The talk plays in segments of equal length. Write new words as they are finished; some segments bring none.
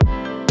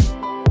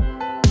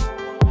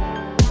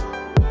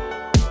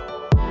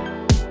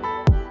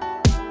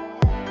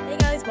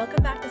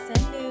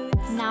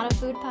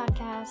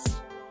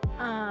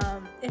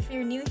podcast. If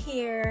you're new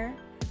here,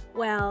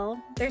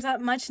 well, there's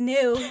not much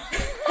new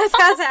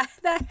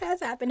that has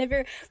happened. If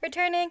you're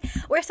returning,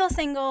 we're still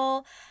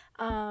single.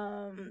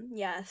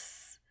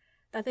 Yes,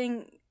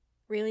 nothing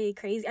really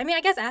crazy. I mean,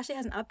 I guess Ashley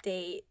has an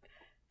update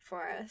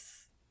for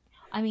us.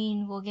 I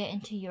mean, we'll get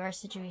into your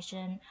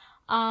situation.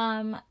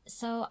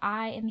 So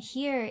I am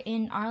here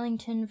in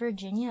Arlington,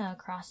 Virginia,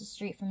 across the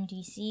street from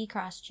DC,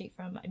 across the street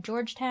from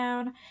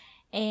Georgetown,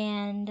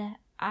 and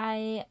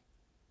I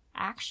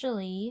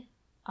actually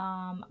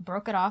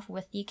broke it off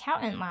with the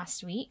accountant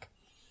last week.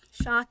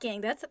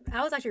 Shocking. That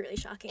was actually really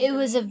shocking. It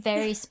was a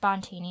very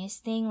spontaneous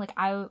thing. Like,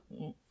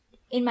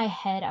 in my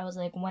head, I was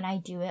like, when I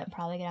do it, I'm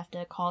probably gonna have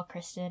to call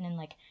Kristen and,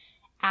 like,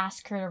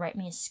 ask her to write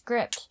me a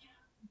script.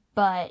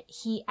 But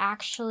he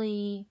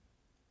actually,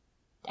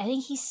 I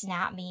think he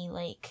snapped me,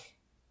 like,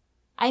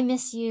 I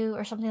miss you,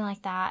 or something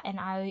like that, and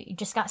I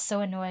just got so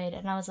annoyed,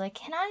 and I was like,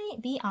 can I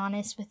be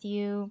honest with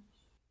you?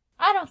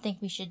 I don't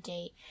think we should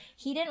date.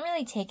 He didn't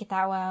really take it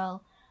that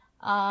well,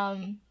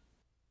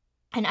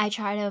 and I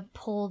try to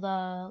pull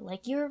the,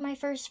 like, you're my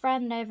first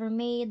friend I ever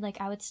made, like,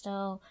 I would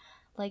still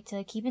like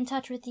to keep in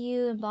touch with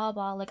you, and blah,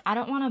 blah, like, I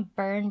don't want to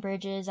burn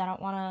bridges, I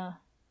don't want to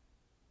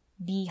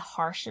be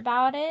harsh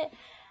about it,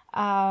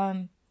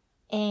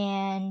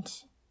 and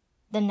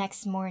the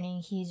next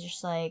morning, he's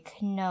just like,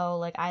 no,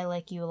 like, I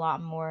like you a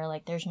lot more,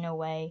 like, there's no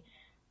way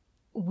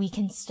we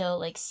can still,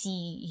 like,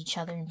 see each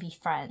other and be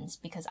friends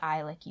because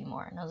I like you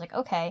more. And I was like,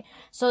 okay.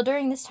 So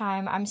during this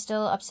time, I'm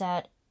still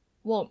upset.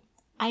 Well,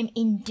 I'm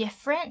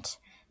indifferent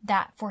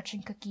that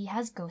Fortune Cookie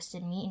has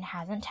ghosted me and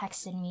hasn't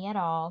texted me at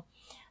all.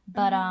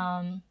 But,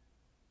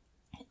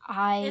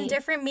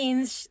 Indifferent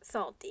means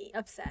salty,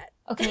 upset.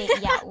 Okay,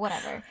 yeah,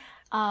 whatever.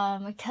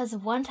 Because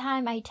one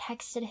time I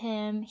texted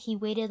him, he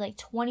waited like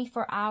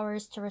 24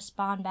 hours to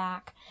respond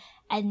back,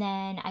 and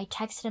then I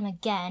texted him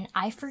again.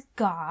 I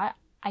forgot.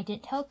 I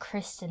didn't tell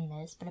Kristen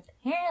this, but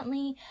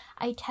apparently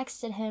I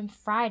texted him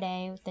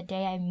Friday, the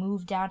day I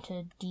moved down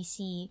to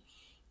DC,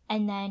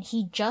 and then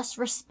he just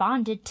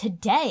responded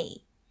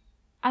today.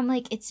 I'm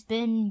like, it's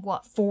been,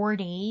 4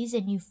 days,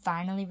 and you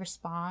finally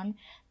respond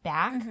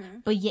back,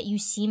 but yet you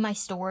see my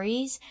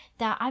stories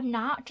that I'm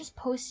not just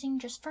posting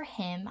just for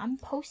him. I'm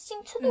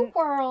posting to the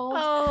world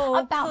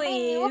about my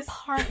new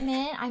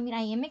apartment. I mean,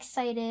 I am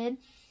excited.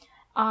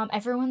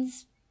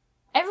 Everyone's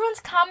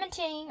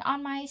commenting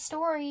on my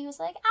story. He was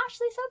like,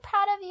 Ashley, so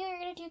proud of you. You're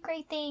gonna do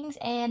great things.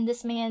 And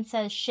this man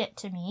says shit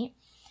to me.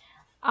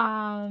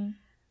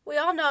 We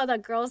all know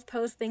that girls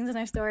post things in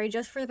their story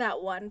just for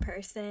that one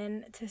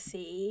person to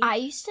see. I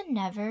used to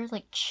never,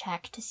 like,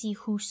 check to see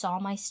who saw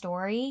my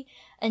story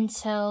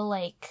until,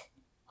 like,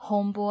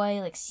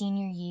 homeboy, like,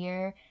 senior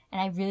year, and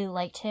I really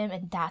liked him,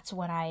 and that's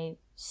when I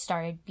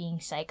started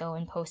being psycho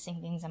and posting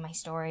things on my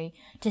story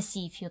to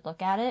see if he'd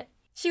look at it.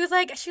 She was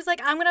like,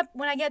 I'm gonna,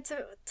 when I get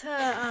to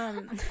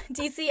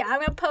DC,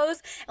 I'm gonna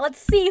post, and let's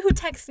see who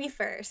texts me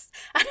first.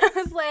 And I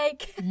was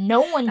like,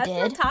 no one that's did.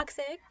 That's not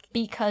toxic.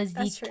 Because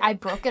I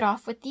broke it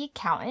off with the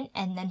accountant,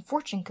 and then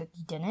Fortune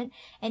Cookie didn't.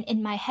 And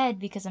in my head,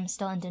 because I'm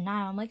still in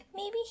denial, I'm like,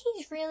 maybe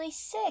he's really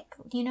sick,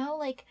 you know?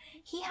 Like,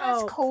 he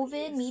has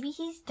COVID, maybe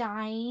he's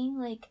dying,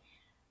 like,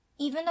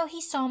 even though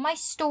he saw my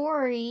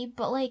story,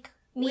 but, like,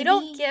 maybe... We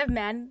don't give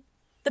men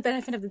the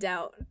benefit of the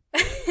doubt.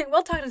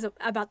 We'll talk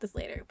about this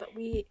later, but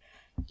we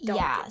don't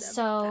give them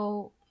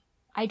so...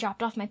 I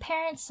dropped off my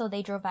parents, so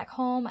they drove back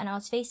home, and I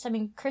was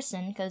FaceTiming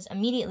Kristen, because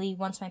immediately,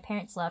 once my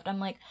parents left, I'm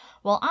like,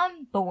 well,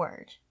 I'm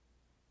bored.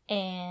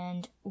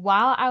 And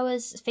while I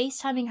was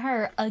FaceTiming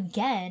her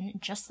again,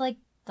 just like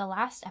the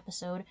last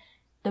episode,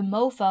 the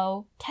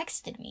mofo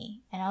texted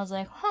me. And I was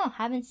like,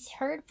 haven't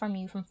heard from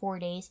you from 4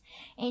 days.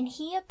 And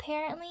he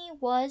apparently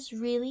was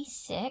really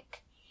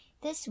sick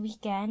this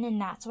weekend,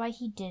 and that's why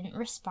he didn't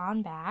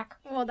respond back.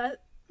 Well,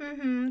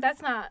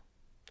 that's not...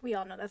 We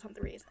all know that's not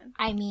the reason.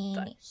 I mean,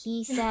 but.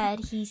 he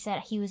said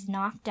he was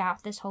knocked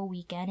out this whole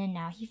weekend, and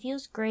now he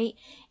feels great,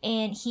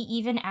 and he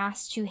even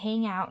asked to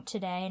hang out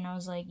today, and I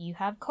was like, you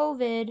have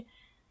COVID,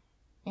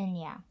 and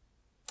yeah.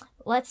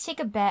 Let's take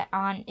a bet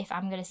on if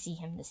I'm going to see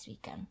him this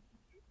weekend.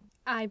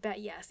 I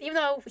bet yes. Even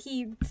though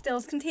he still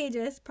is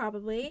contagious,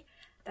 probably.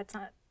 That's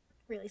not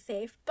really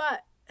safe,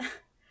 but...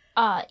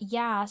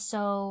 yeah,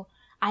 so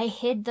I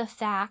hid the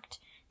fact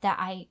that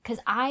because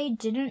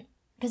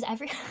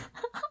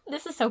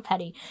this is so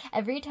petty.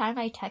 Every time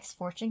I text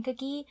Fortune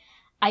Cookie,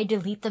 I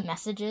delete the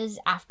messages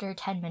after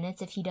 10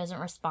 minutes if he doesn't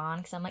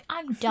respond, because I'm like,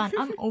 I'm done,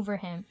 I'm over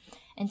him.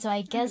 And so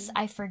I guess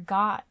I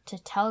forgot to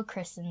tell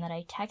Kristen that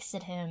I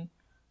texted him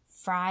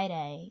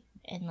Friday,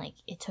 and, like,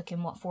 it took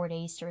him, 4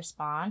 days to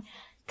respond,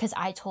 because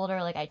I told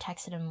her, like, I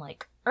texted him,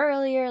 like,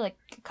 earlier, like,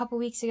 a couple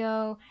weeks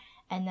ago,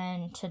 and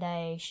then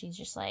today, she's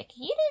just like,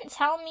 you didn't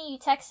tell me you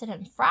texted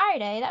him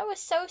Friday. That was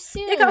so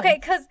soon. Okay,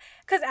 because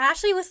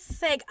Ashley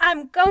was like,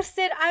 I'm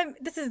ghosted.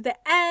 This is the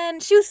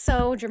end. She was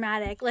so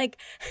dramatic. Like,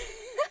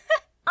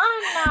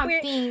 I'm not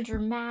being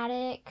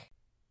dramatic.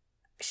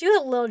 She was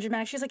a little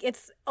dramatic. She was like,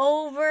 it's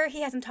over.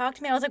 He hasn't talked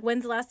to me. I was like,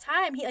 when's the last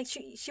time?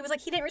 She was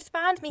like, he didn't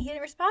respond to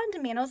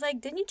me. And I was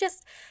like, didn't you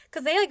just,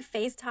 because they, like,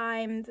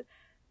 FaceTimed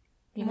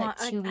Maybe like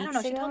 2 weeks I don't know.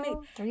 ago? She told me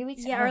 3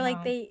 weeks ago? Yeah, or like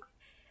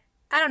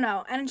I don't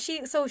know. And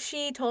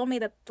she told me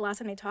that the last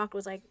time they talked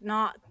was like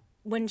not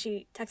when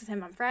she texted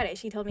him on Friday.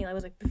 She told me it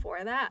was like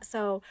before that.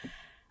 So,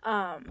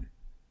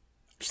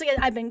 she's like,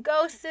 I've been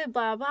ghosted,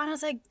 blah, blah. And I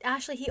was like,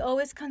 Ashley, he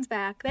always comes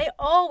back. They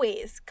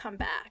always come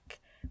back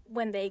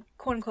when they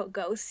quote unquote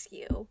ghost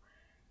you.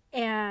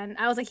 And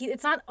I was like,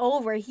 it's not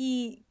over.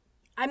 He's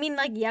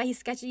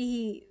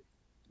sketchy.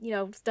 He,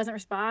 doesn't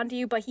respond to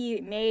you, but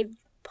he made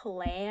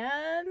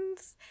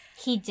plans.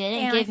 He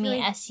didn't give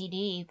me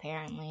STD,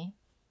 apparently.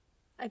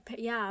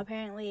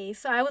 Apparently.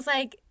 So I was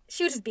like,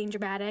 she was just being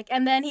dramatic.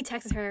 And then he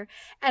texted her,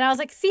 and I was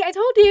like, see, I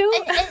told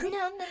you. And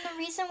then the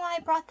reason why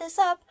I brought this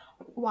up,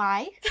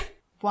 why?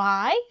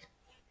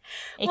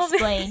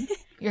 Explain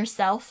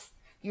yourself.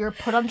 You're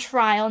put on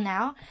trial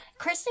now.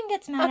 Kristen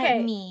gets mad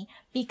at me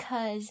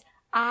because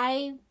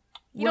I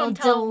will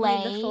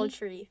delay. Me the full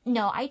truth.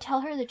 No, I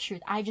tell her the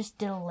truth. I just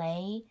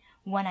delay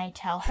when I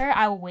tell her.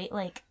 I will wait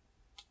like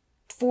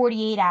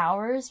 48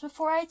 hours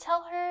before I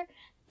tell her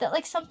that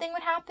like something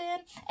would happen.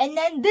 And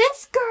then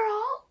this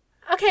girl.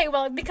 Okay,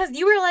 well, because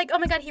you were like, oh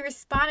my god, he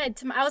responded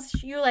to my.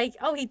 You were like,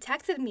 oh, he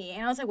texted me,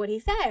 and I was like, what did he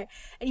say?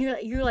 And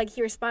you were like,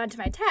 he responded to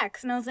my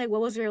text, and I was like,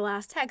 what was your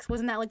last text?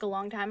 Wasn't that like a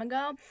long time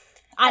ago?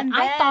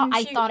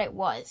 I thought it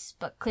was,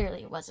 but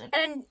clearly it wasn't.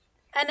 And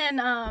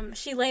then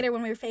she later,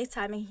 when we were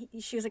FaceTiming,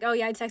 she was like, oh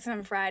yeah, I texted him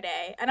on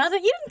Friday, and I was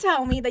like, you didn't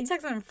tell me that you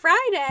texted him on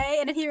Friday,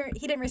 and then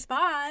he didn't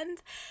respond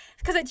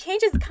because it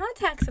changes the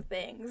context of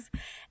things.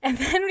 And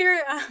then we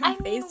were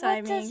FaceTiming.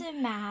 What does it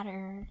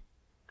matter?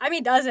 I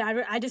mean, doesn't.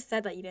 I just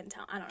said that you didn't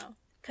tell. I don't know.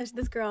 Because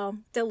this girl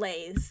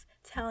delays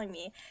telling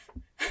me.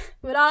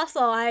 But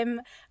also,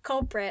 I'm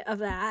culprit of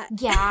that.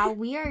 Yeah,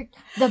 we are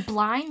the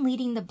blind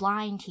leading the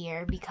blind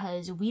here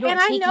because we don't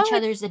take each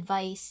other's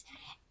advice.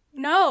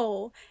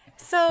 No.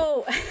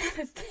 So,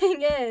 the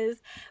thing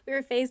is, we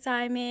were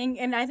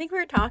FaceTiming, and I think we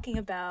were talking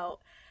about...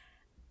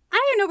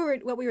 I don't know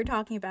what we were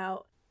talking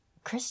about.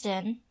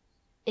 Kristen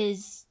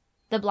is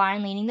the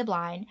blind leading the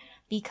blind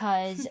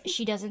because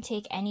she doesn't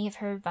take any of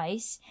her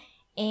advice.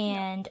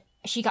 And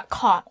she got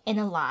caught in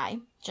a lie,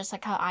 just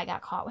like how I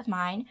got caught with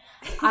mine.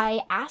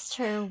 I asked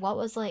her what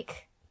was,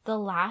 like, the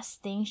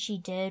last thing she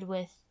did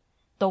with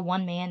the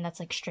one man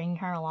that's, like, stringing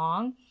her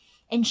along.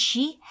 And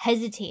she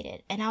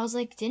hesitated. And I was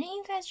like, didn't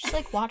you guys just,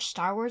 like, watch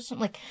Star Wars?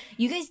 Like,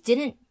 you guys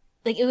didn't,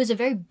 like, it was a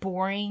very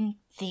boring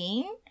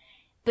thing.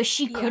 But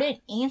she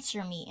couldn't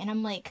answer me. And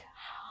I'm like,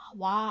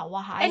 why?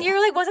 And you're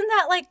like, wasn't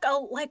that,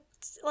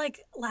 like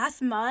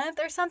last month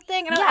or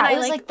something? And it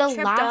was like the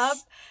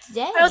last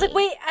day. And I was like,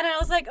 wait, and I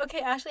was like, okay,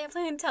 Ashley, I have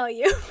something to tell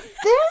you.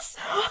 This?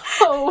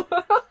 Oh.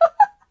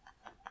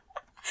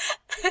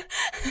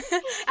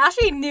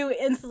 Ashley knew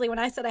instantly when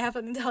I said I have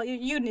something to tell you.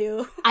 You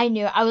knew. I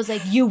knew. I was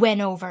like, you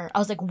went over. I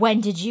was like,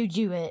 when did you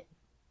do it?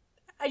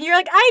 And you're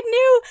like, I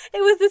knew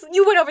it was this.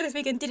 You went over this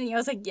weekend, didn't you? I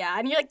was like, yeah.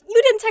 And you're like,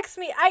 you didn't text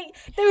me.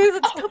 There was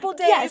a couple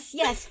days.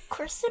 Yes.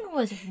 Kristen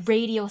was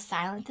radio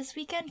silent this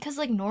weekend because,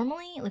 like,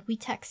 normally, like, we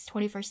text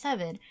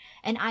 24/7.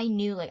 And I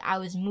knew, like, I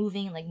was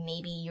moving. Like,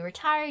 maybe you were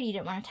tired. You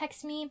didn't want to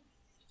text me.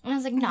 And I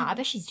was like, nah, I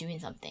bet she's doing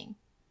something.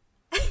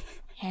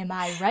 Am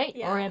I right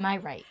or am I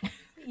right?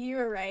 You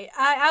were right.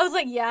 I was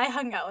like, yeah, I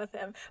hung out with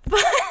him.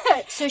 But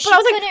so she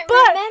couldn't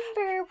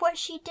remember what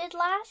she did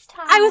last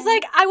time. I was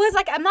like, I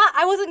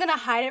wasn't going to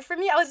hide it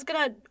from you. I was going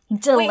to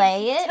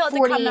delay it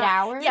 48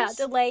 hours? Yeah,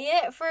 delay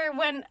it for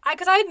when,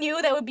 because I knew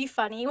that would be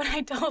funny when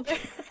I told her.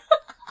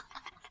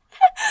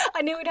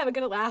 I knew we'd have a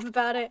good laugh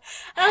about it.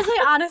 And I was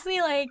like, honestly,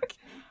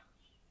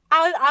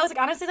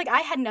 like,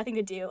 I had nothing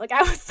to do. Like,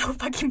 I was so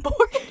fucking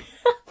bored.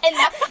 And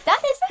that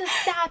is the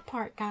sad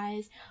part,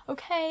 guys.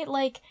 Okay?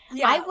 Like,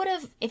 I would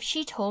have, if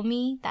she told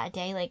me that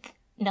day, like,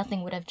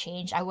 nothing would have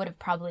changed, I would have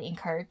probably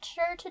encouraged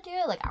her to do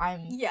it. Like,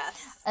 I'm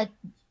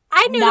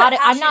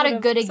not a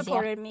good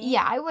example.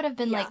 Yeah, I would have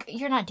been like,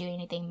 you're not doing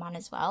anything, might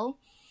as well.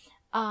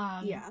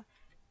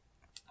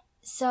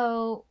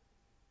 So,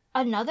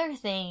 another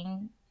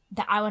thing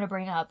that I want to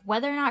bring up,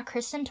 whether or not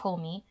Kristen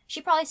told me, she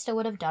probably still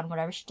would have done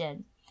whatever she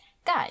did.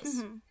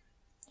 Guys,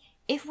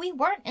 if we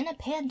weren't in a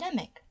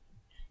pandemic,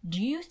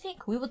 do you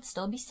think we would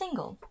still be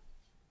single?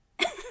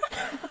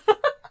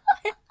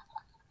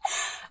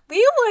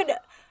 We would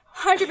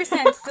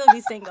 100% still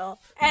be single.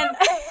 And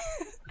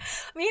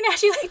me and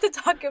Ashley like to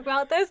talk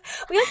about this.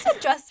 We like to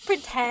just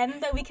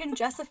pretend that we can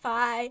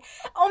justify,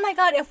 oh my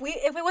god, if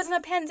it wasn't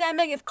a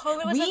pandemic, if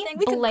COVID was a thing,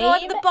 we could go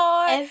to the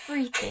bar.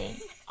 Everything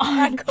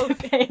on the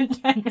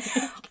pandemic.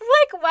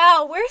 Like,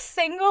 wow, we're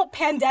single,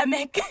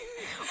 pandemic.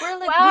 We're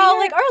like, wow,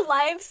 like our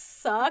lives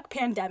suck,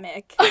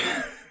 pandemic.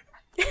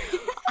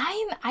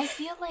 I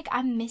feel like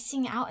I'm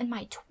missing out in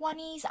my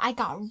 20s. I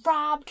got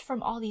robbed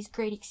from all these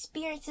great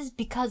experiences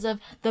because of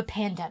the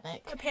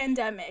pandemic. The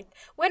pandemic.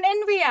 When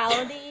in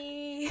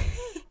reality,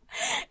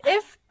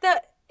 if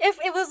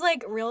it was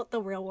like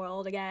the real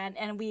world again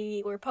and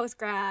we were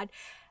post-grad,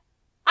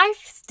 I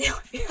still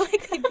feel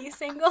like I'd be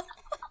single.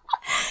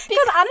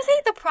 Because honestly,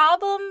 the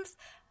problems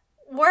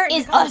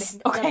weren't us.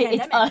 Okay,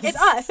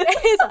 it's us.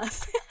 It is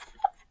us.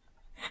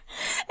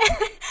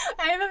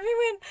 I remember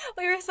when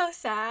we were so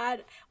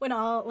sad, when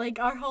all, like,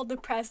 our whole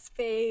depressed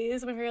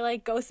phase, when we were,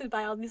 like, ghosted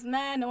by all these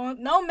men.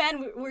 No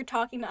men were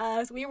talking to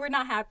us. We were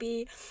not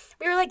happy.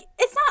 We were like,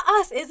 it's not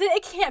us, is it?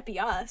 It can't be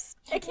us.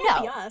 It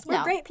can't be us.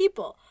 We're great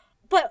people.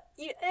 But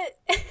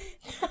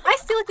I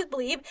still like to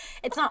believe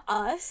it's not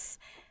us.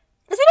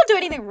 Because we don't do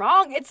anything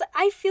wrong.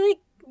 I feel like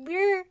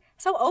we're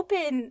so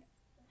open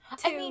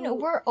to... I mean,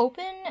 we're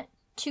open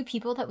to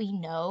people that we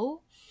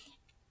know.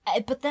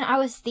 But then I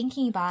was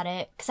thinking about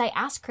it, because I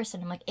asked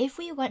Kristen, I'm like, if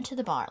we went to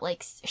the bar,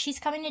 like, she's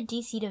coming to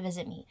DC to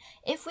visit me.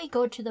 If we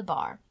go to the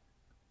bar,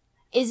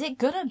 is it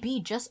gonna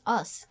be just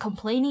us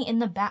complaining in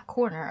the back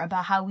corner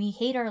about how we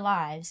hate our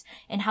lives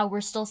and how we're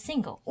still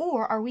single?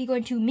 Or are we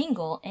going to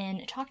mingle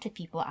and talk to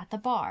people at the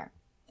bar?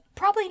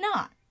 Probably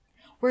not.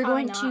 We're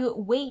going to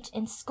wait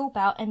and scope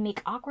out and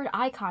make awkward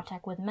eye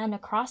contact with men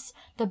across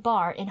the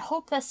bar and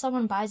hope that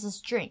someone buys us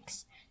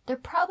drinks. They're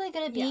probably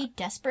going to be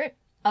desperate,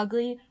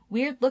 ugly,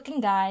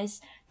 weird-looking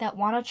guys that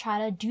want to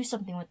try to do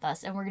something with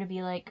us, and we're going to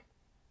be like,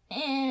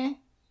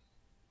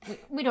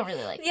 we don't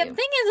really like you. The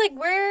thing is,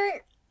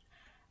 like,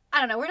 I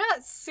don't know, we're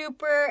not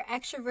super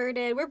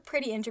extroverted. We're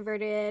pretty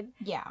introverted.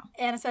 Yeah.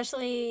 And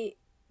especially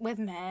with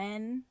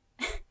men.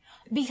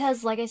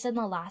 Because, like I said in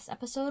the last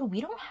episode,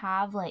 we don't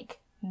have, like,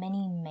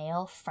 many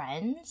male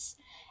friends,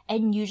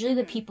 and usually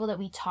the people that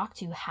we talk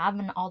to have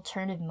an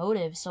alternative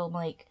motive, so,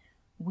 like,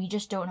 we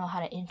just don't know how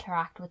to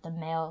interact with the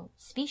male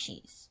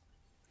species.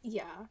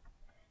 Yeah.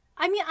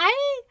 I mean,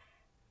 I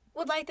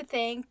would like to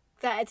think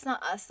that it's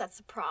not us that's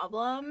the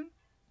problem.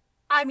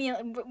 I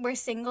mean, we're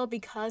single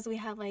because we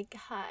have, like,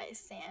 high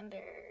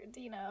standards,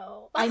 you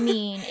know? I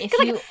mean, if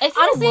you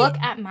honestly, look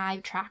at my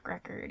track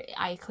record,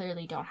 I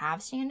clearly don't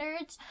have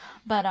standards,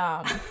 but,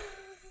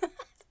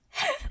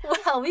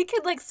 well, we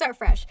could, like, start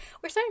fresh.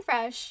 We're starting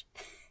fresh.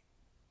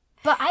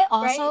 But I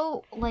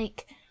also,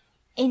 like,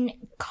 in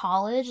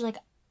college, like,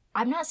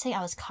 I'm not saying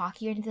I was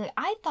cocky or anything. Like,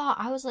 I thought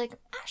I was like,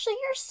 actually,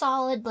 you're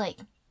solid, like,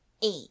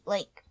 8.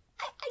 Like,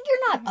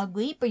 you're not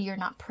ugly, but you're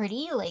not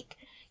pretty. Like,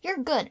 you're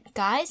good.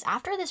 Guys,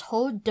 after this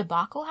whole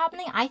debacle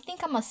happening, I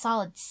think I'm a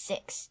solid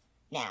 6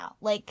 now.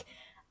 Like,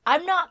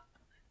 I'm not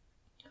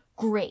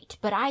great,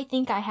 but I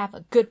think I have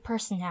a good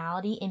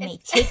personality. It may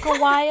take a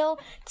while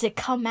to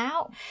come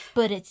out,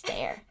 but it's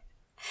there.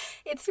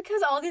 It's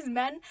because all these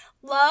men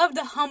love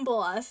to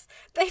humble us.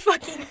 They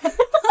fucking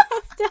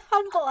love to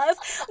humble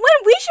us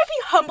when we should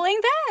be humbling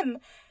them.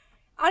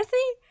 Honestly,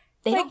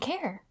 they don't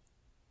care.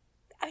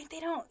 I mean, they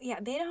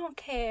don't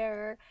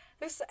care.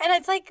 And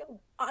it's like,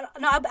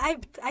 no,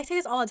 I say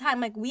this all the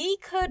time. Like, we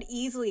could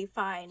easily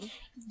find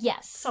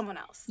someone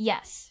else.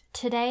 Yes.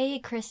 Today,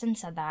 Kristen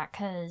said that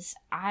because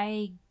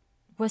I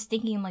was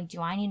thinking, like,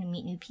 do I need to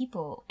meet new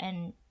people?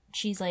 And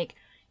she's like,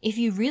 if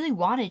you really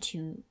wanted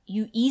to,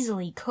 you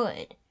easily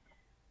could.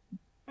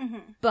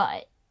 Mm-hmm.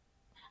 But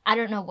I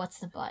don't know what's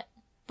the but.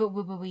 But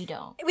we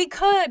don't. We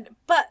could,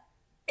 but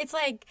it's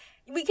like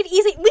we could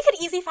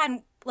easily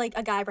find, like,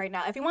 a guy right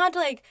now. If we wanted to,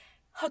 like,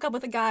 hook up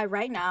with a guy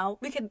right now,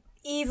 we could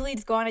easily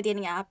just go on a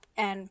dating app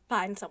and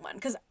find someone.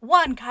 Because,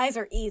 one, guys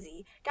are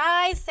easy.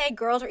 Guys say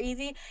girls are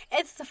easy.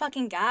 It's the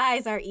fucking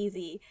guys are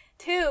easy.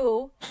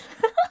 2,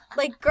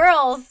 like,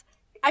 girls,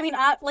 I mean,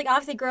 like,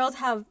 obviously girls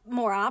have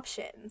more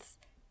options.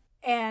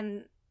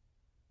 And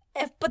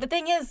but the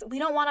thing is, we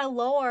don't want to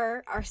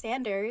lower our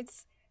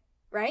standards,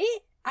 right?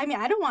 I mean,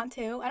 I don't want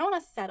to. I don't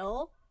want to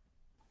settle.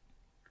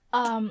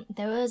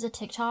 There was a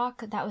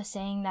TikTok that was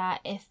saying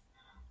that if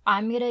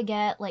I'm gonna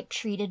get, like,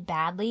 treated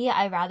badly,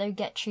 I'd rather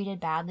get treated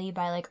badly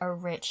by, like, a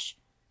rich,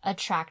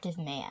 attractive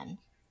man.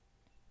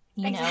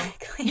 You know?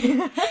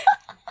 Exactly.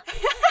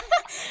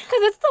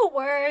 Because it's the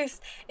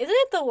worst. Isn't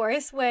it the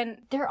worst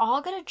when... They're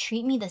all gonna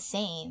treat me the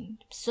same.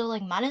 So,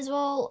 like, might as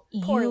well...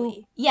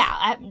 Poorly.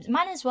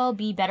 Might as well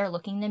be better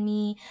looking than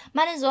me.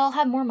 Might as well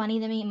have more money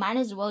than me. Might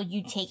as well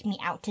you take me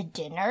out to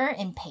dinner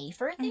and pay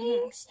for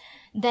things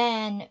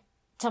than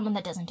someone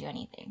that doesn't do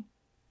anything.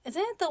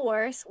 Isn't it the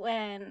worst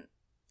when,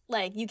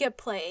 like, you get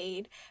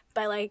played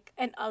by, like,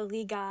 an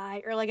ugly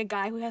guy or, like, a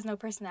guy who has no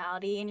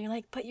personality, and you're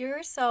like, but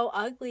you're so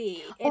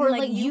ugly. And, or,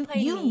 like, you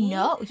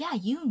know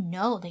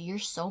that you're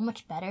so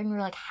much better, and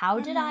you're like, how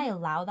did I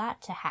allow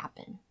that to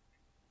happen?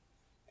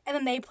 And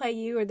then they play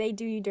you or they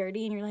do you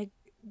dirty, and you're like,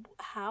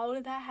 how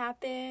did that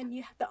happen?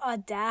 You have the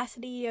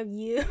audacity of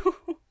you.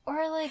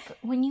 Or, like,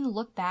 when you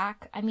look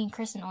back, I mean,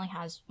 Kristen only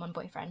has one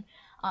boyfriend,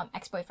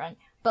 ex-boyfriend,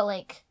 but,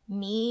 like,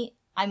 me,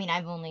 I mean,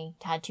 I've only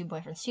had 2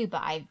 boyfriends too,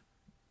 but I've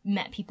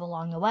met people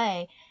along the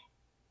way,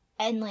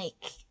 and,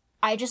 like,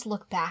 I just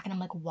look back and I'm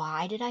like,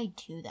 why did I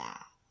do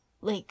that?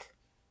 Like,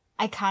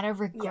 I kind of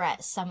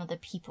regret some of the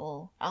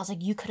people. I was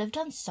like, you could have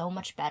done so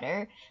much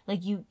better.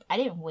 Like, I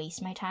didn't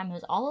waste my time. It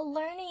was all a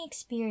learning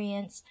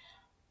experience,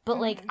 but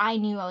like, I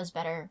knew I was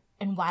better,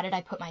 and why did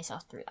I put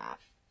myself through that?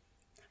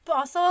 But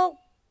also,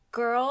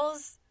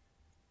 girls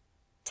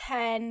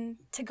tend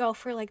to go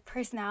for, like,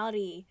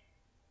 personality,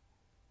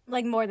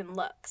 like, more than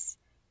looks.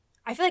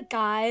 I feel like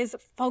guys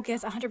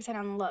focus 100%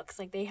 on looks.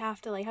 Like, they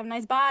have to, like, have a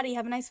nice body,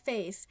 have a nice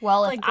face.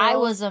 Well, like, if I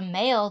was a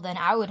male, then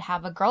I would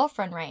have a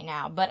girlfriend right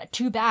now. But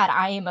too bad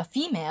I am a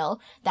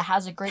female that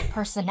has a great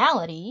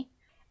personality.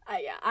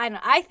 Yeah, I know.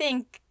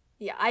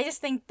 I just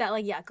think that,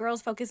 like, yeah,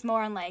 girls focus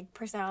more on, like,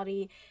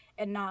 personality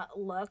and not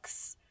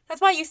looks.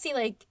 That's why you see,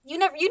 like, you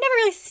never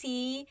really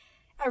see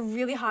a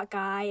really hot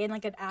guy and,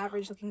 like, an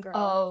average-looking girl.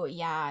 Oh,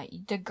 yeah.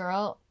 The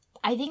girl...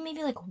 I think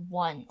maybe like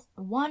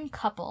one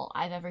couple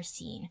I've ever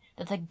seen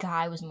that the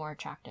guy was more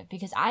attractive,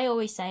 because I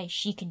always say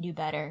she can do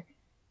better.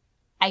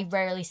 I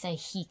rarely say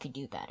he could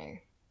do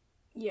better.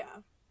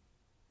 Yeah,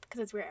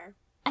 because it's rare.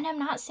 And I'm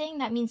not saying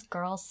that means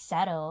girls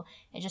settle.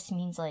 It just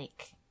means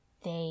like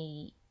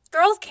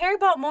girls care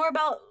more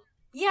about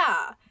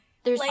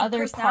there's like other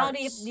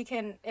personality. parts.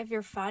 If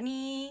you're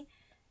funny.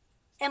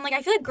 And, like,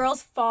 I feel like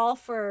girls fall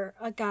for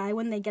a guy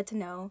when they get to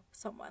know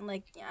someone.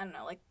 Like, yeah, I don't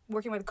know, like,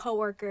 working with a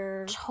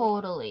coworker.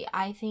 Totally.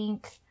 I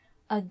think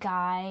a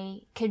guy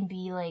can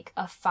be, like,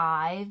 a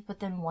 5, but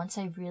then once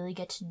I really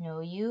get to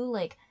know you,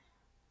 like,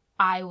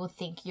 I will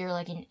think you're,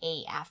 like, an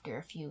 8 after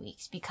a few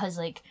weeks. Because,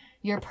 like,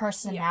 your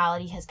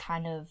personality has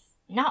kind of,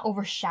 not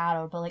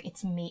overshadowed, but, like,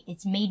 it's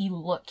made you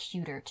look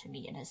cuter to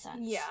me in a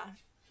sense. Yeah.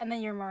 And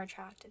then you're more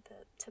attracted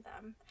to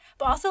them.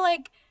 But also,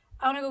 like...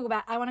 I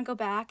want to go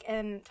back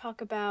and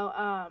talk about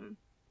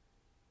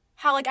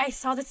how, like, I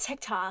saw this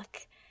TikTok,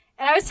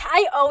 and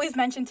I always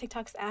mention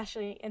TikToks to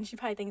Ashley, and she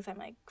probably thinks I'm,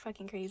 like,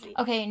 fucking crazy.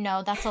 Okay,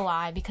 no, that's a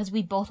lie, because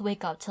we both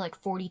wake up to, like,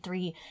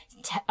 43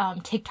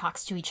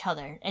 TikToks to each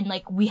other, and,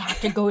 like, we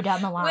have to go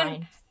down the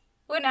line.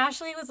 When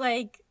Ashley was,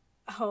 like,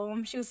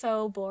 home, she was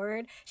so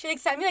bored. She, like,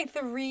 sent me, like,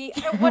 3...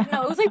 it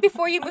was, like,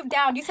 before you moved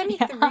down. You sent me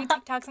 3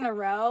 TikToks in a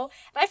row.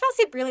 And I fell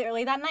asleep really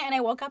early that night, and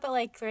I woke up at,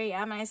 like, 3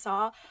 a.m., and I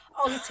saw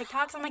all these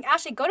TikToks. I'm like,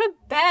 Ashley, go to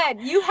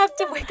bed. You have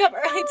to wake up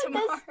early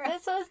tomorrow.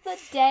 This was the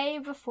day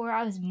before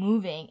I was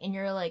moving, and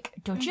you're like,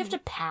 don't you have to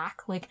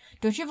pack? Like,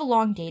 don't you have a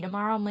long day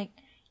tomorrow? I'm like,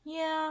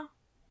 yeah.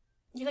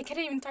 You're like, I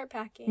didn't even start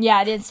packing. Yeah,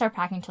 I didn't start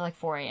packing until, like,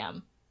 4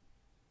 a.m.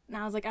 And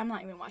I was like, I'm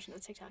not even watching the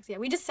TikToks. Yeah,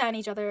 we just sent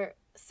each other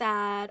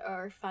sad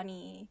or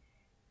funny...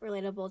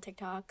 relatable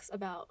TikToks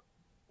about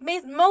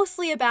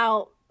mostly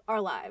about our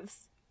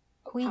lives.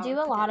 We do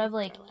a lot of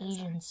like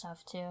Asian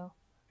stuff too.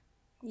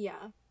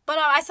 Yeah, but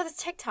I saw this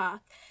TikTok,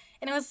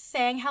 and it was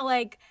saying how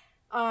like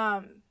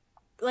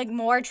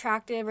more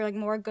attractive or like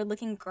more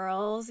good-looking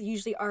girls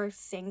usually are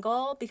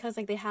single because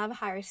like they have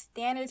higher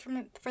standards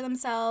for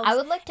themselves. I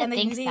would like to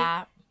think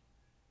that.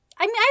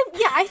 I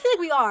mean, I feel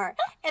like we are,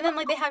 and then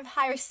like they have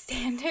higher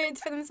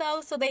standards for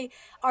themselves, so they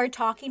are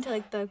talking to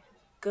like the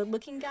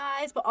good-looking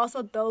guys, but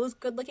also those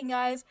good-looking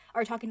guys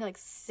are talking to like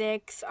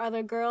 6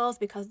 other girls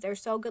because they're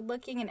so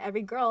good-looking, and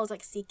every girl is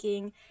like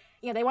seeking,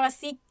 they want to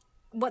seek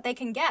what they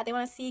can get. They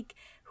want to seek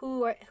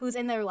who's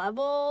in their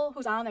level,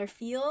 who's on their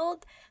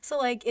field. So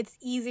like it's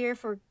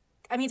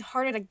it's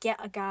harder to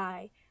get a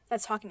guy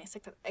that's talking to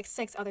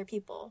 6 other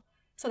people.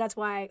 So that's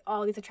why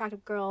all these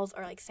attractive girls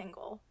are like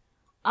single.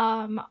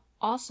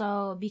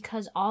 Also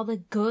because all the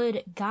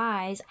good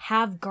guys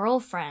have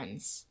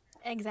girlfriends.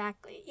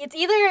 Exactly. It's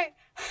either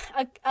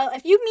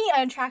if you meet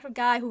an attractive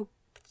guy who,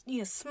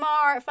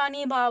 smart,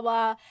 funny, blah,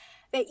 blah,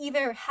 they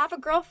either have a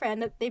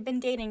girlfriend that they've been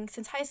dating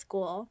since high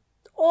school,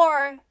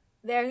 or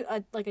they're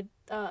a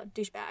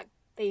douchebag.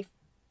 They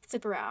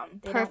slip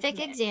around. Perfect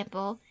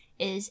example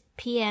is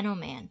Piano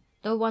Man,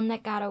 the one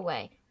that got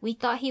away. We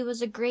thought he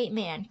was a great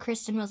man.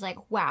 Kristen was like,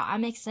 wow,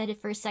 I'm excited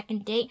for a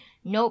second date.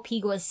 Nope,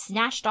 he was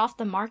snatched off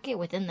the market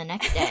within the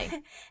next day.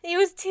 He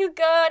was too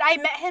good. I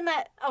met him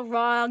at a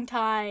wrong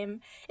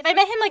time. If I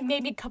met him like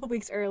maybe a couple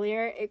weeks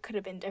earlier, it could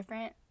have been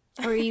different.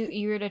 Or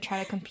you were to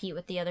try to compete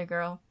with the other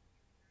girl.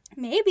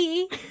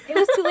 Maybe. It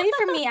was too late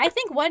for me. I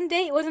think one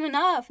date wasn't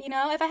enough,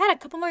 If I had a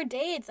couple more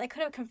dates, I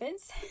could have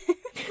convinced him.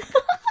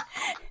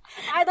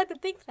 I'd like to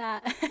think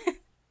that.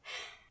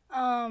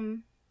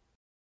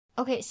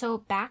 Okay, so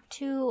back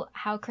to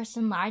how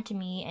Kristen lied to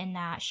me and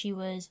that she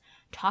was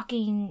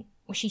talking,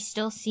 she's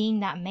still seeing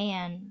that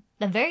man,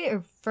 the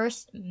very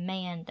first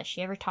man that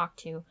she ever talked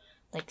to,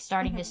 like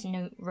starting this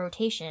new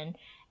rotation.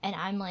 And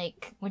I'm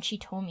like, when she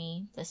told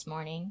me this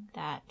morning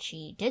that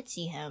she did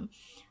see him,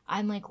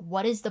 I'm like,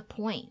 what is the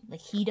point?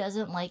 Like, he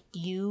doesn't like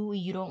you,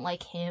 you don't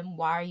like him,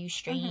 why are you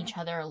stringing each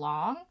other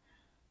along?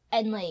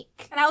 And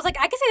like... And I was like,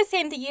 I could say the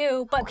same to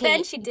you, but okay.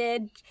 Then she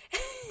did.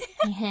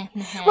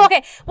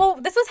 Well,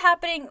 this was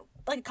happening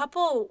like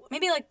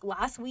maybe like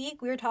last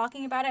week we were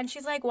talking about it, and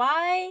she's like,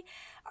 why?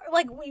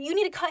 Like, you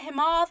need to cut him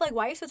off. Like,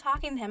 why are you still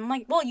talking to him? I'm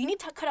like, well, you need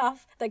to cut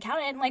off the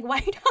accountant. Like, why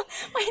are you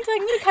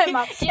telling me to cut him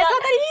off? It's not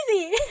that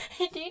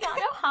easy. Do you not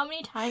know how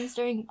many times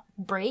during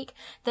break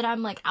that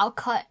I'm like, I'll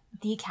cut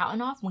the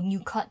accountant off when you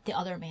cut the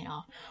other man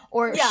off,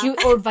 or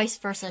or vice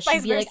versa.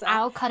 She'd be like,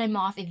 I'll cut him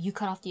off if you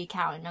cut off the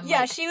accountant. I'm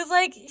like, she's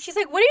like,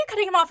 what are you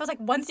cutting him off? I was like,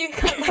 once you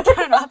cut the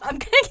accountant off, I'm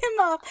cutting him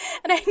off,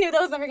 and I knew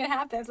that was never gonna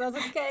happen. So I was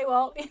like, okay,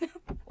 well,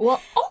 Well,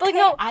 okay, but like,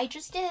 no, I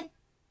just did.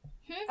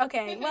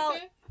 Okay, well,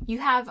 you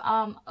have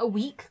a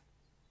week.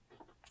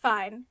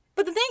 Fine,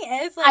 but the thing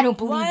is, like, I don't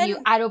believe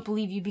you. I don't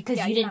believe you because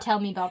you didn't tell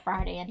me about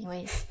Friday,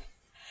 anyways.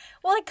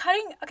 Well, like,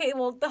 okay,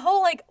 well, the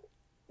whole, like,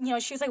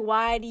 she was like,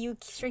 why do you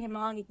string him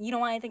along? You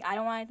don't want anything, I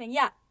don't want anything.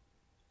 Yeah.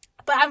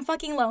 But I'm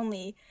fucking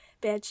lonely,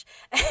 bitch.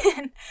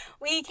 And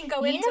we can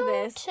go into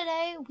this.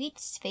 Today we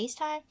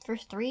FaceTime for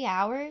 3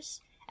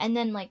 hours, and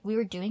then, like, we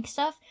were doing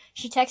stuff.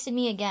 She texted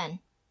me again.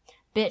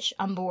 Bitch,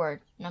 I'm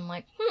bored. And I'm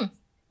like,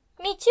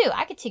 me too.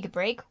 I could take a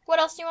break. What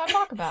else do you want to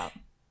talk about?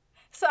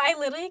 So I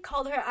literally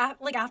called her,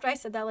 after I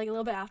said that, like, a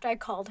little bit after, I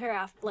called her,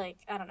 after, like,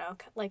 I don't know,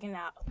 like,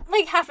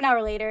 half an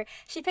hour later.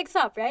 She picks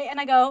up, right? And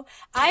I go,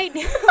 I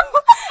knew,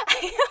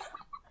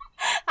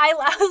 I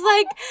was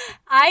like,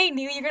 I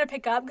knew you were going to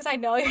pick up because I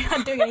know you're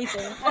not doing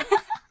anything.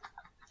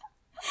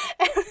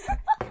 Which is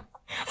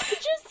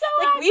so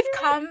like,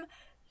 accurate.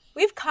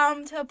 we've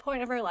come to a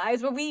point of our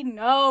lives where we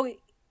know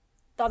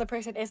the other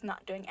person is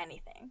not doing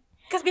anything.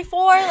 Because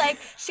before, like,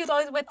 she was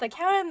always with, like,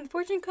 Karen,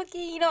 fortune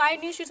cookie, I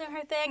knew she was doing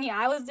her thing. Yeah,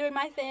 I was doing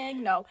my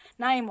thing. No,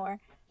 not anymore.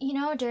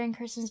 During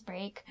Kristen's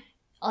break,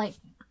 like,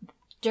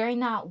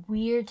 during that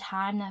weird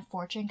time that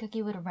fortune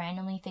cookie would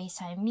randomly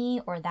FaceTime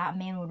me, or that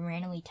man would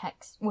randomly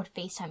would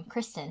FaceTime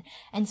Kristen.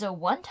 And so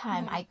one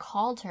time I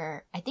called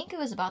her, I think it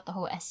was about the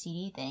whole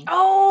STD thing.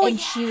 Oh, and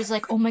she was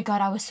like, oh my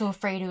God, I was so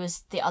afraid it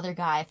was the other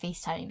guy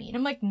FaceTiming me. And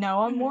I'm like,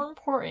 no, I'm more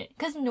important.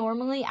 Because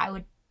normally I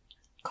would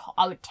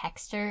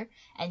text her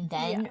and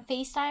then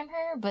FaceTime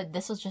her, but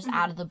this was just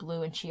out of the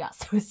blue and she got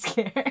so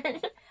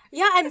scared.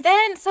 Yeah, and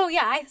then,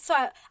 I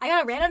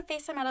got a random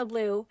FaceTime out of the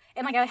blue,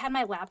 and, like, I had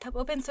my laptop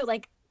open, so it,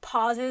 like,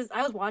 pauses.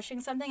 I was watching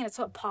something, and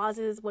so it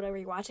pauses whatever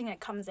you're watching, and it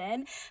comes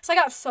in. So I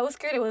got so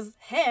scared it was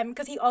him,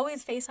 because he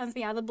always FaceTimes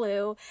me out of the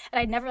blue,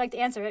 and I'd never like to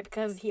answer it,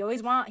 because he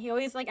always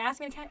like asked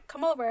me to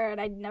come over, and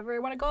I'd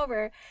never want to go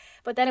over.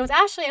 But then it was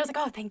Ashley, and I was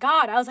like, oh, thank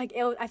God. I was like,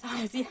 I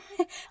thought it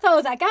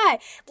was that guy.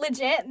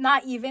 Legit,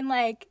 not even,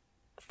 like,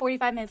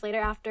 45 minutes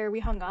later after we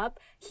hung up,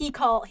 he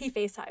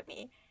FaceTimed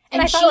me.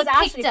 And I thought it was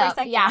Ashley for a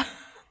second. Yeah.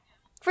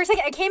 For a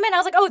second, I came in, I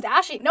was like, oh, it's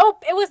Ashley.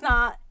 Nope, it was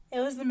not. It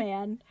was the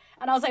man.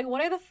 And I was like,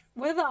 what are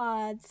the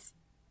odds?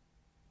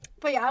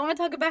 But yeah, I want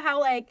to talk about how,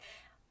 like,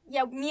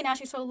 yeah, me and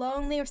Ashley are so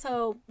lonely, we're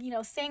so,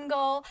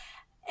 single.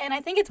 And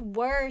I think it's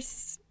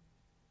worse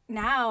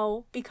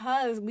now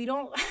because we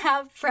don't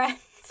have friends.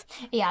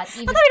 Yeah. Not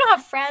that we don't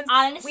have friends.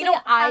 Honestly, we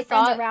don't have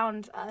friends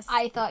around us.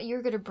 I thought you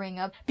were going to bring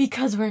up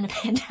because we're in a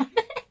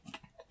pandemic.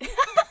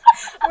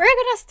 We're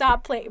going to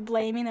stop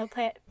blaming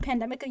the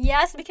pandemic.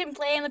 Yes, we can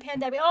blame the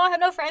pandemic. Oh, I have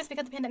no friends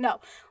because of the pandemic. No,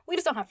 we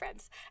just don't have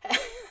friends.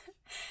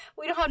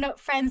 We don't have no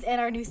friends in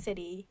our new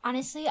city.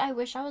 Honestly, I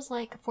wish I was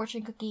like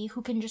Fortune Cookie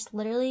who can just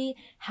literally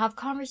have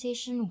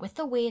conversation with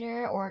the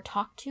waiter or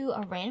talk to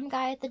a random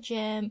guy at the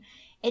gym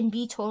and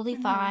be totally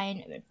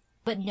fine.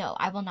 But no,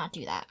 I will not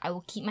do that. I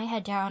will keep my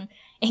head down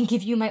and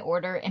give you my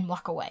order and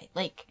walk away.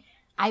 Like,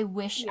 I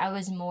wish I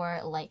was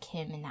more like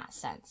him in that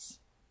sense.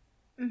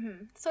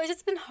 So it's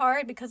just been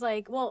hard because,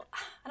 like, well,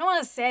 I don't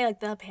want to say, like,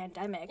 the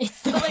pandemic.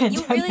 It's the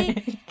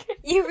pandemic.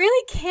 You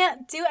really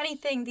can't do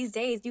anything these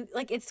days.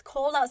 It's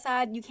cold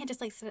outside. You can't just,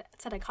 like, sit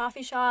at a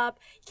coffee shop.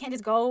 You can't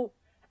just go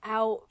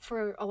out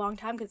for a long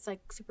time because it's,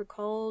 like, super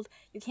cold.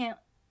 You can't,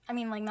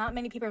 not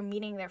many people are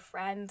meeting their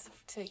friends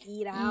to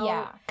eat out.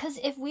 Yeah, because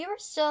if we were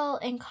still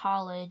in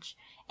college,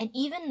 and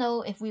even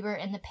though if we were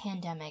in the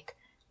pandemic,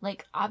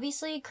 like,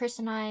 obviously, Chris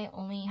and I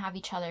only have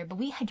each other, but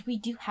we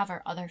do have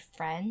our other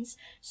friends,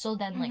 so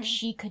then, like,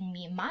 she could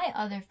meet my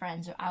other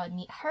friends, or I would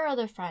meet her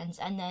other friends,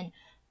 and then,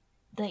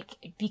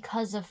 like,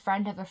 because of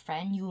friend of a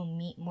friend, you will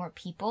meet more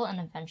people, and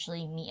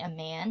eventually meet a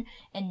man,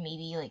 and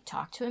maybe, like,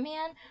 talk to a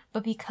man,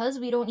 but because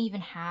we don't even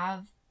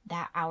have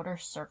that outer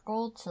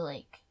circle to,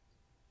 like,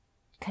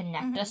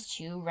 connect us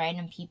to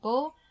random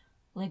people,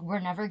 like, we're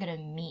never gonna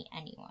meet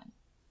anyone.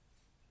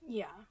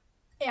 Yeah.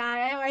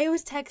 Yeah, I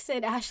always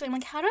texted Ashley, I'm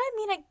like, how do I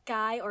meet a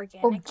guy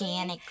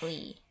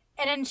organically?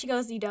 And then she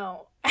goes, you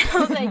don't. And I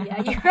was like,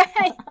 yeah, you're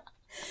right.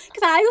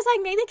 Because I was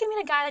like, maybe I can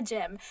meet a guy at the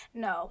gym.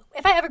 No.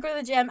 If I ever go to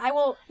the gym, I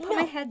will put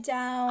my head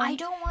down. I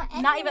don't want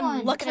anyone not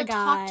even look at a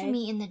guy. Talk to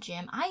me in the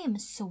gym. I am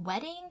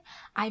sweating.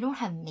 I don't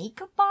have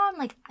makeup on.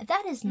 Like,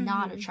 that is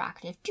not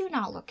attractive. Do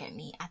not look at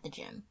me at the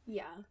gym.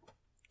 Yeah.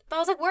 But I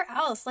was like, where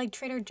else? Like,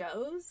 Trader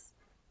Joe's?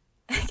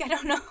 Like, I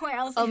don't know where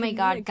else. Oh my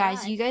God,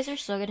 guys, you guys are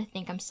so gonna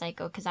think I'm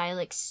psycho because I,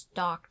 like,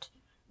 stalked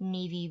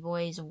Navy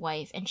Boy's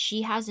wife, and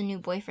she has a new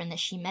boyfriend that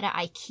she met at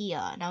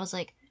IKEA, and I was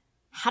like,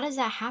 how does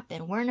that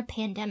happen? We're in a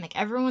pandemic.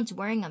 Everyone's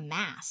wearing a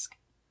mask.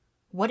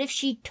 What if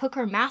she took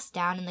her mask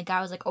down and the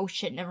guy was like, oh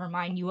shit, never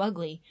mind, you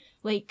ugly?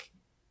 Like,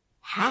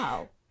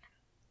 how?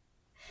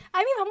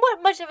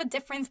 What much of a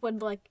difference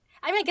would, like,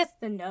 I guess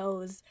the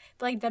nose,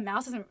 but, like, the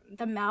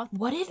mouth.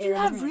 What if you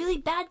have really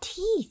bad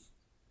teeth?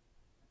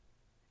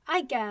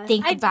 I guess.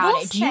 Think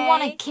about it. Do you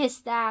want to kiss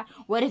that?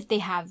 What if they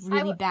have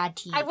really bad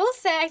teeth? I will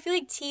say, I feel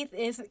like teeth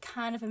is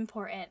kind of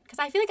important. Because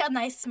I feel like a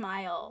nice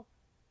smile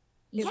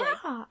is,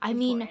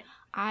 important.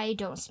 I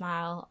don't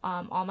smile.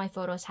 All my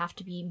photos have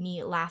to be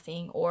me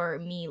laughing or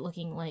me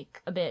looking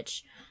like a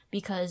bitch.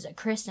 Because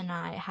Chris and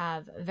I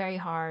have very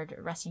hard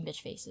resting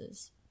bitch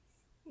faces.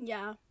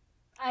 Yeah,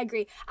 I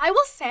agree. I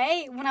will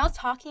say, when I was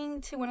talking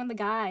to one of the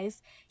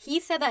guys, he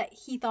said that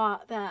he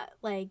thought that,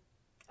 like,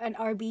 an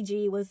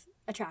RBG was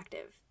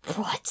attractive.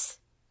 What?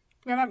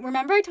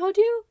 Remember I told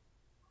you?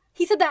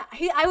 He said that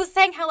I was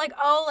saying how like,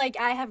 oh, like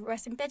I have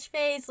resting bitch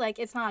face, like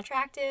it's not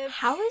attractive.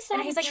 How is that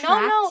and he's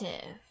attractive? Like,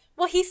 no.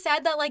 Well, he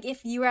said that like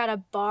if you were at a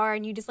bar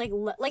and you just like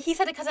he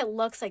said it because it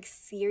looks like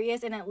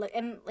serious and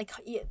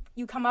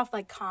you come off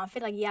like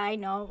confident, like yeah I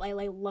know, I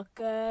like look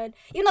good.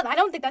 Even though I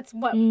don't think that's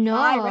what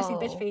my resting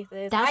bitch face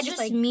is. That's just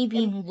like, me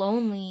being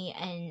lonely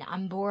and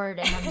I'm bored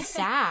and I'm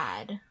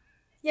sad.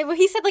 Yeah, but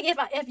he said, like,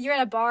 if you're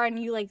at a bar and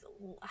you, like,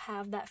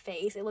 have that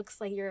face, it looks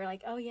like you're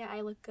like, oh, yeah,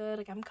 I look good,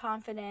 like, I'm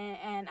confident,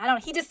 and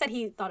he just said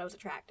he thought it was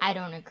attractive. I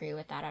don't agree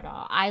with that at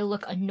all. I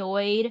look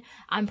annoyed.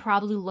 I'm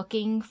probably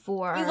looking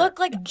for You look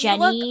like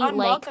Jenny. You look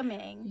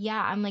unwelcoming. Like,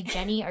 yeah, I'm like,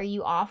 Jenny, are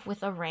you off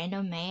with a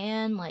random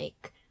man?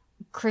 Like,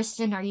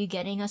 Kristen, are you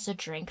getting us a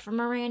drink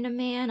from a random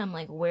man? I'm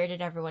like, where did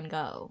everyone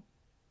go?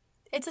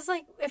 It's just,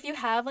 like, if you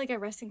have, like, a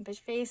resting bitch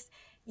face,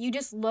 you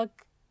just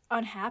look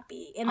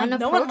unhappy and like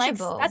no one likes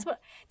that's what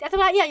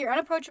yeah, you're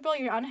unapproachable,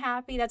 you're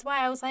unhappy. That's why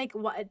I was like,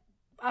 what,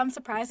 I'm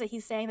surprised that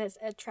he's saying that's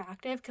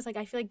attractive, because like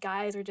I feel like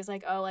guys are just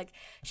like, oh, like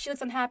she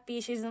looks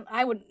unhappy,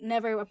 I would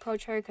never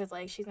approach her because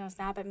like she's gonna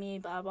snap at me,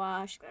 blah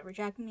blah, she's gonna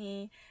reject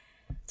me.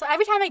 So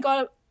every time we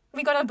go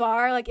to a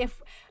bar, like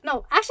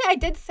actually I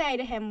did say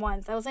to him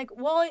once, I was like,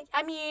 well,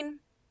 I mean,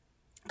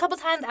 a couple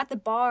times at the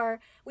bar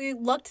we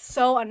looked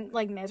so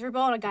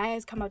miserable, and a guy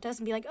has come up to us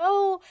and be like,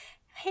 oh,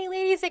 hey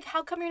ladies, like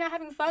how come you're not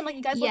having fun? Like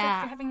you guys look like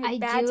you're having a bad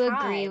time. I do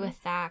agree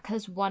with that,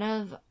 because one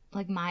of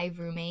like my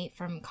roommate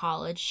from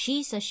college,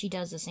 she says she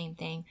does the same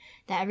thing,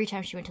 that every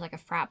time she went to like a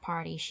frat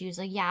party, she was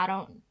like, yeah, I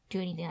don't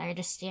do anything, I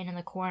just stand in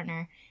the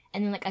corner,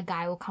 and then like a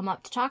guy will come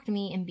up to talk to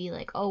me and be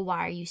like, oh, why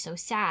are you so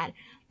sad?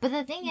 But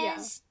the thing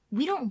is,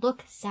 we don't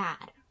look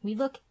sad, we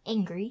look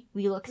angry,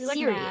 we look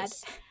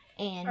serious,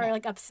 and or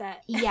like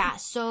upset. Yeah,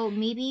 so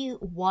maybe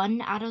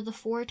 1 out of the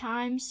 4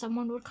 times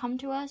someone would come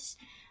to us.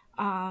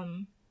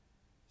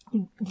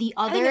 The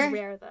other, I think it's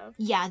rare, though.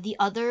 Yeah, the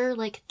other,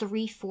 like,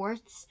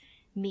 3/4,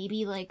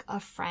 maybe, like,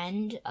 a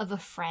friend of a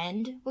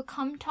friend would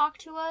come talk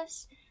to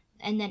us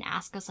and then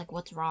ask us, like,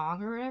 what's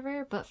wrong or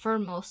whatever. But for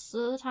most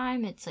of the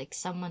time, it's, like,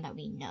 someone that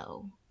we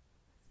know.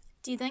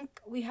 Do you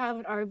think we have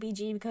an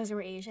RBG because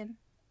we're Asian?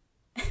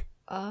 Do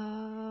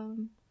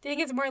you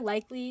think it's more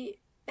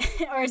likely,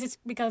 or is it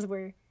because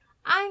we're...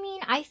 I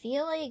mean, I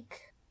feel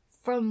like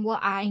from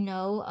what I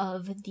know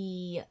of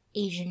the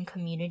Asian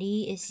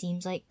community, it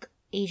seems like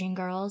Asian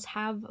girls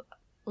have,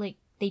 like,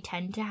 they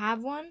tend to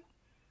have one.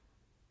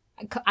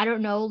 I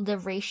don't know the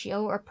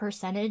ratio or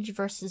percentage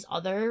versus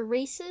other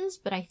races,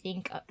 but I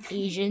think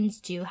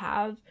Asians do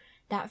have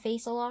that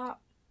face a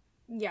lot.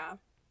 Yeah.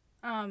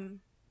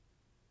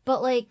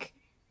 But, like,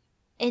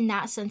 in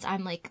that sense,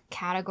 I'm, like,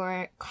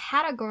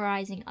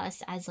 categorizing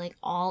us as, like,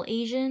 all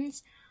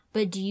Asians.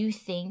 But do you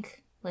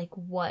think, like,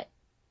 what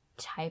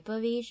type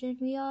of Asian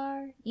we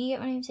are? You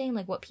get what I'm saying?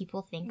 Like, what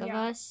people think of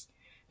us?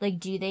 Like,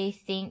 do they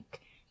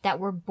think that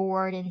we're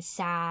bored and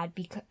sad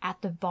at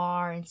the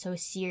bar and so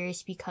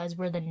serious because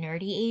we're the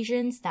nerdy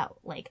Asians that,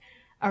 like,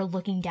 are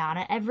looking down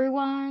at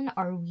everyone?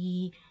 Are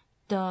we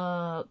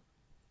the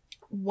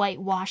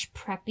whitewash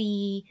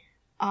preppy,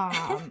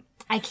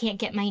 I can't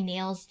get my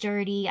nails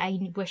dirty, I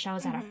wish I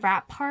was at a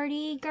frat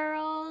party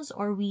girls?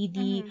 Or are we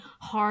the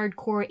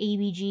hardcore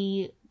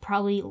ABG,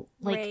 probably,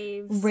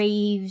 like,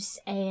 raves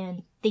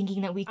and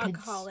thinking that we could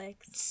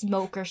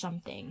smoke or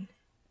something?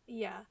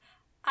 Yeah.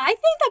 I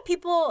think that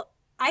people...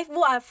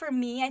 for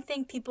me, I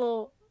think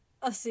people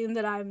assume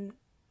that I'm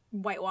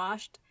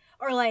whitewashed,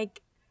 or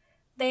like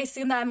they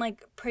assume that I'm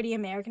like pretty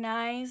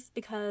Americanized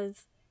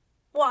because,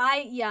 well,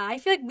 I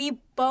feel like we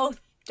both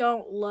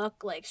don't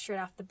look like straight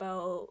off the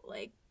boat,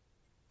 like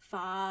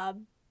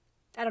fob.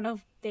 I don't know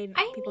if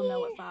people know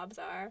what fobs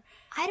are.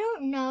 I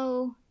don't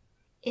know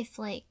if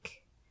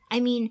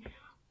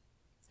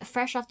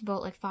fresh off the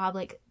boat, like fob,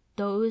 like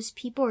those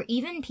people, or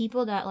even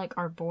people that like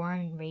are born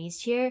and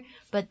raised here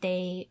but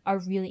they are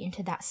really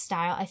into that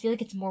style. I feel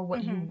like it's more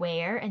what you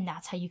wear, and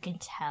that's how you can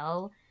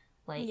tell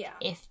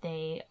if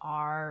they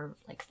are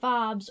like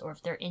fobs or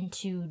if they're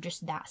into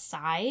just that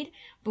side.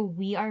 But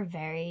we are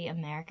very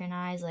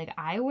Americanized. Like,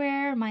 I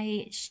wear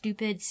my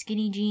stupid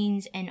skinny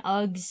jeans and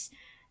Uggs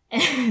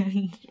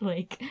and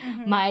like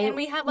and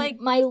we have like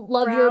my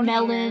love your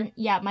melon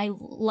hair. My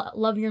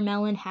love your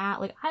melon hat.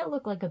 Like, I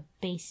look like a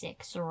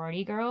basic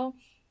sorority girl.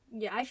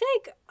 Yeah, I feel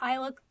like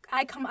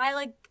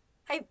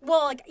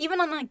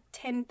even on like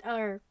Tinder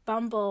or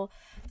Bumble,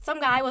 some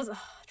guy was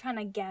trying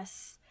to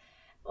guess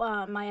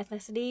my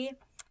ethnicity,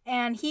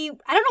 and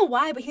I don't know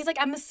why, but he's like,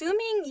 I'm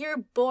assuming you're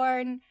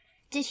born.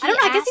 Did he? I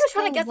don't know. I guess he was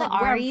trying to guess like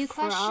where I'm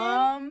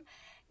from.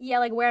 Yeah,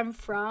 like where I'm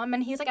from,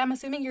 and he's like, I'm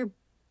assuming you're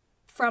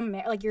from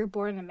like you're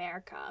born in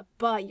America,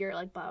 but you're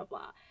like blah blah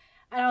blah.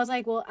 And I was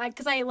like, well, I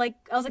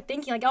was like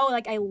thinking like, oh,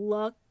 like I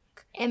look.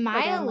 Am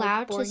I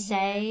allowed to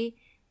say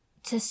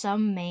to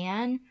some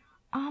man,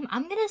 I'm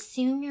gonna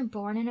assume you're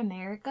born in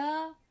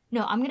America?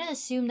 No, I'm gonna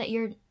assume that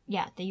you're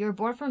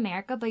born from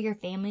America, but your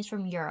family's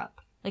from Europe.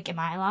 Like, am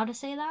I allowed to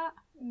say that?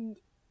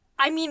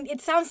 I mean,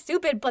 it sounds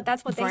stupid, but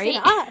that's what they say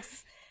to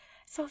us.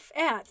 So,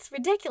 yeah, it's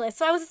ridiculous.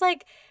 So I was just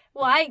like,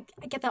 well, I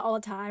get that all the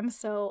time,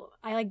 so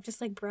I, like, just,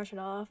 like, brush it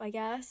off, I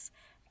guess.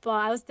 But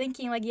I was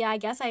thinking, like, yeah, I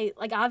guess I,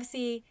 like,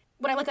 obviously,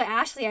 when I look at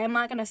Ashley, I'm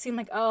not going to assume,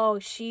 like, oh,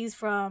 she's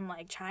from,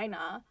 like,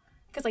 China.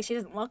 Because, like, she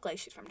doesn't look like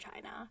she's from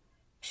China.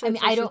 She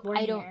looks like she was born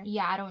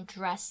here. I don't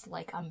dress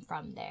like I'm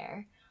from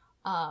there.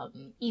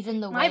 Even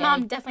the My way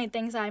mom definitely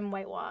thinks I'm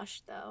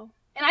whitewashed, though.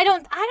 And I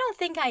don't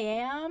think I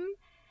am.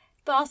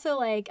 But also,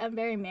 like, I'm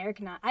very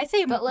Americanized. I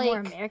say but, like, more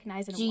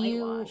Americanized than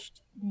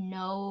whitewashed.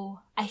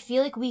 I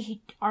feel like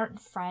we aren't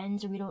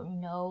friends, or we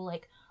don't know,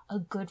 like, a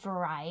good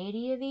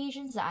variety of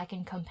Asians that I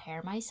can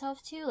compare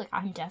myself to. Like,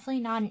 I'm definitely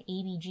not an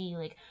ABG.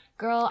 Like,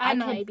 girl,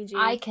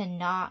 I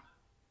cannot,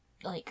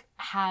 like,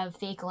 have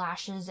fake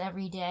lashes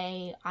every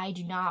day. I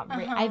do not,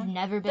 I've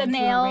never been to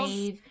a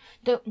rave.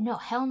 No,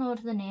 hell no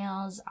to the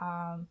nails.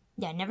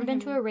 Never been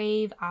to a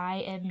rave. I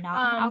am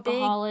not an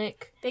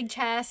alcoholic. Big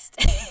chest.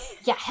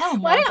 Yeah, hell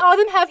no. Why do all of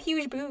them have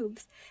huge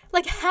boobs?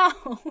 Like,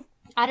 how?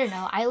 I don't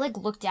know. I, like,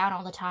 look down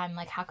all the time.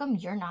 Like, how come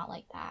you're not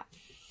like that?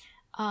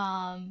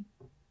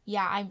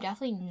 Yeah, I'm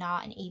definitely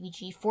not an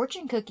ABG.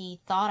 Fortune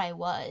Cookie thought I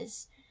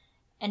was.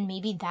 And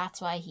maybe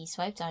that's why he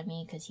swiped on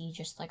me, because he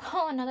just like,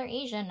 oh, another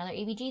Asian, another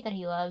ABG that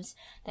he loves,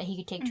 that he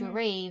could take to a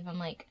rave. I'm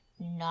like,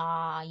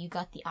 nah, you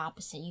got the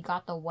opposite. You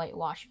got the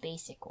whitewashed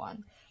basic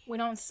one. We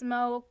don't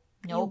smoke.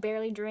 Nope. You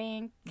barely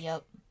drink.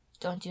 Yep.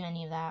 Don't do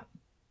any of that.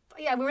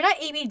 But yeah, we're not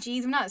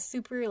ABGs. We're not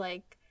super,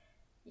 like,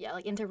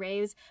 like, into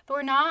raves. But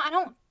we're not, I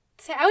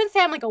wouldn't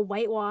say I'm, like, a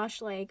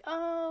whitewash, like,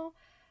 oh,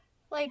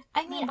 like,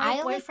 I mean,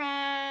 my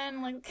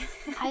boyfriend, like...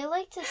 I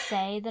like to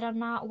say that I'm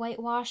not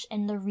whitewashed,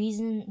 and the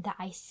reason that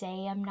I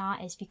say I'm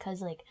not is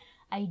because, like,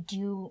 I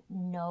do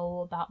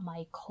know about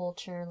my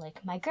culture.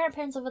 Like, my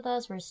grandparents live with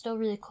us. We're still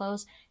really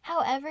close.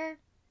 However,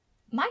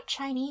 my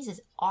Chinese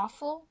is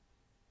awful.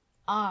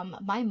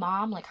 My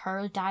mom, like,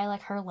 her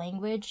dialect, her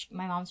language,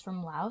 my mom's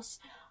from Laos.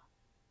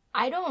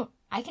 I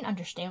can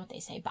understand what they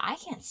say, but I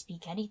can't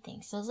speak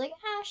anything. So I was like,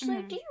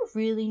 Ashley, do you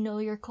really know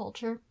your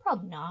culture?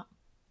 Probably not.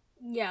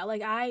 Yeah,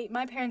 like,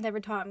 my parents never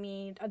taught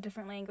me a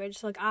different language.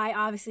 So, like, I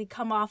obviously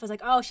come off as,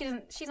 like, oh,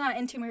 she's not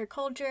into her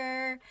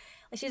culture.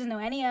 Like, she doesn't know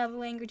any of the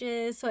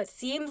languages. So it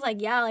seems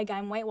like, yeah, like,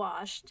 I'm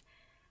whitewashed.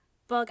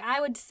 But, like,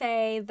 I would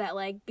say that,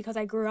 like, because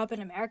I grew up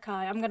in America,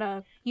 I'm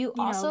gonna, you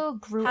also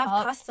grew have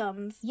up,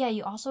 customs. Yeah,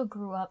 you also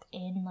grew up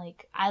in,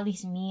 like, at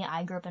least me,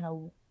 I grew up in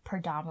a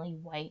predominantly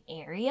white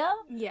area.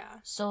 Yeah.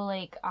 So,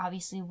 like,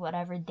 obviously,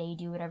 whatever they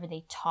do, whatever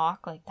they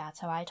talk, like, that's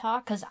how I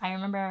talk. Because I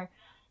remember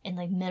in,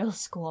 like, middle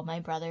school,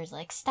 my brother's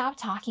like, stop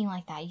talking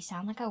like that. You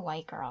sound like a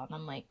white girl. And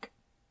I'm like,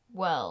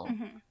 well,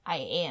 I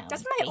am.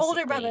 That's my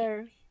older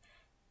brother.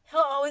 He'll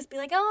always be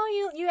like,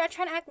 oh, you are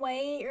trying to act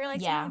white or,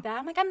 like, something like that.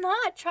 I'm like, I'm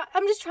not.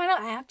 I'm just trying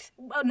to act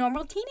a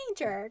normal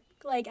teenager.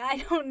 Like,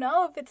 I don't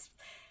know if it's,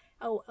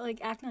 like,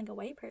 acting like a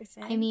white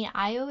person. I mean,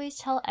 I always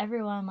tell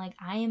everyone, like,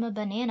 I am a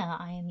banana.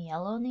 I am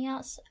yellow on the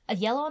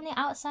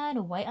outside,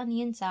 white on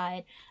the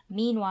inside.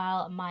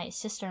 Meanwhile, my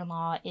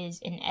sister-in-law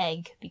is an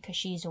egg because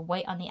she's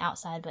white on the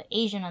outside but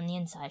Asian on the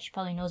inside. She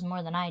probably knows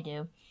more than I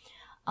do.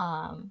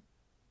 I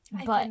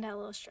find that a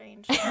little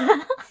strange.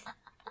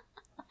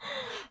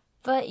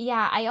 But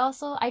yeah,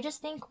 I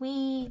just think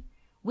we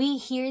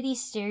hear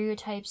these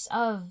stereotypes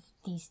of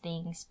these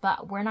things,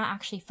 but we're not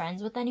actually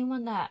friends with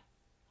anyone that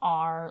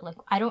are, like,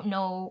 I don't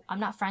know, I'm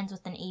not friends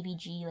with an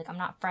ABG, like, I'm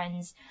not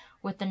friends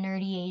with the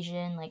nerdy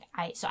Asian, like,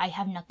 so I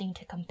have nothing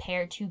to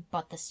compare to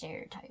but the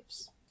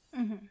stereotypes.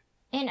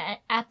 And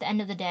at the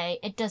end of the day,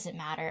 it doesn't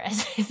matter,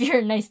 as if you're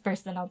a nice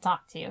person, I'll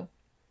talk to you.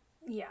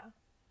 Yeah.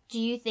 Do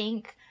you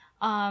think,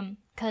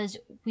 because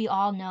we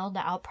all know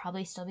that I'll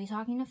probably still be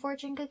talking to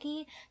Fortune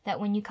Cookie, that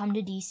when you come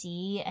to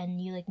DC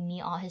and you, like,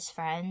 meet all his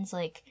friends,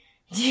 like,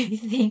 do you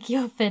think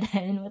you'll fit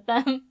in with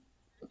them?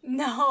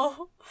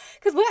 No,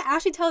 because what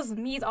Ashley tells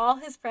me is all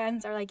his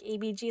friends are, like,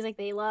 ABGs,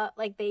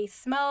 like, they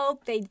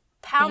smoke, they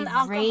pound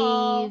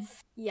alcohol.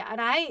 Rave. Yeah,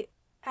 and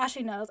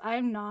Ashley knows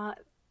I'm not,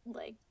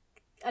 like,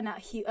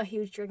 a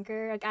huge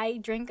drinker. Like, I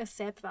drink a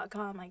sip of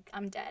alcohol, I'm like,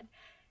 I'm dead.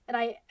 And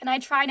I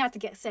try not to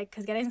get sick,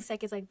 because getting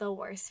sick is, like, the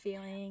worst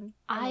feeling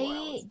in the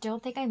world.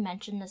 Don't think I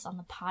mentioned this on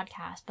the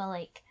podcast, but,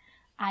 like,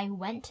 I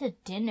went to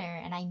dinner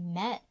and I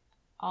met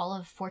all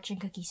of Fortune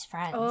Cookie's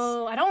friends.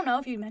 Oh, I don't know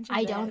if you mentioned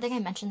this. I don't think I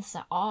mentioned this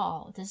at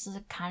all. This is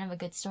kind of a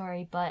good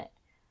story, but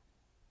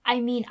I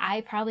mean,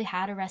 I probably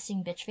had a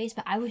resting bitch face,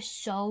 but I was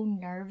so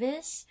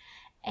nervous.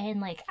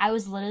 And, like, I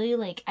was literally,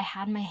 like, I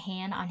had my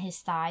hand on his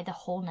thigh the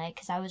whole night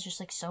because I was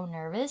just, like, so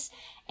nervous.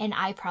 And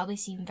I probably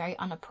seemed very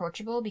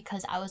unapproachable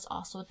because I was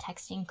also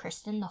texting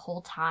Kristen the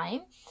whole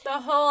time. The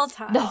whole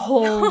time. The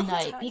whole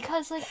night.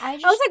 Because, like, I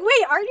was like,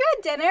 wait, aren't you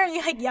at dinner? And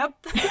you're like, yep.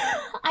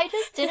 I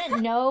just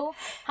didn't know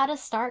how to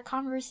start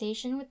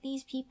conversation with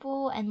these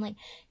people. And, like,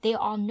 they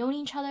all known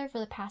each other for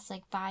the past,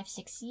 like,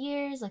 5-6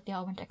 years. Like, they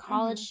all went to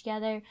college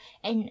together.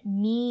 And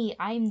me,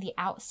 I'm the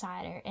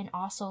outsider. And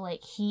also,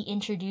 like, he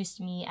introduced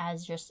me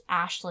as just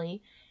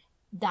Ashley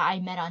that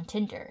I met on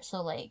Tinder.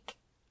 So, like,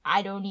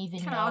 I don't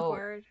even know.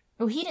 Awkward.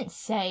 well, he didn't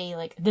say,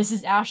 like, this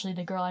is Ashley,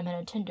 the girl I met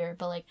on Tinder,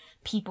 but, like,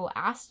 people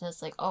asked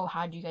us, like, oh,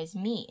 how'd you guys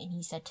meet? And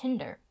he said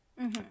Tinder.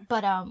 Mm-hmm.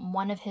 But,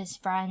 one of his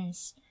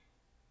friends,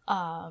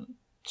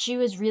 she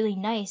was really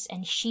nice,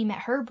 and she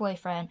met her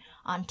boyfriend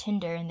on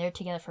Tinder, and they're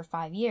together for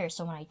 5 years.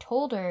 So when I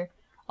told her,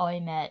 oh, I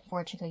met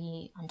Fortune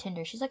Cookie on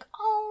Tinder, she's like,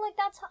 oh, like,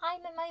 that's how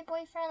I met my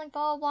boyfriend, like,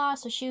 blah, blah, blah.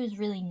 So she was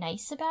really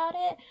nice about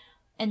it,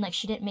 and, like,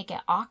 she didn't make it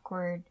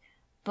awkward.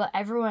 But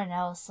everyone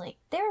else, like,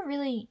 they were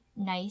really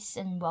nice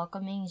and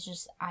welcoming. It's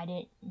just, I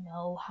didn't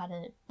know how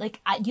to, like,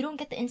 you don't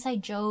get the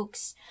inside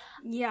jokes.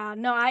 Yeah,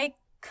 no, I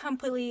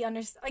completely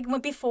understand. Like,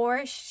 when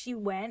before she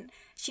went,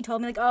 she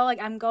told me, like, oh,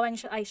 like, I'm going,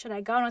 should I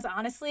go? And I was like,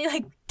 honestly,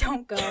 like,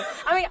 don't go.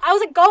 I mean, I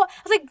was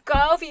like,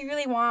 go if you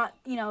really want,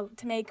 you know,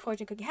 to make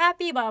Fortune Cookie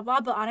happy, blah,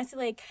 blah, blah. But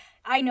honestly, like,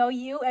 I know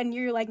you, and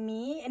you're like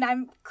me, and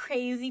I'm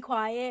crazy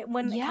quiet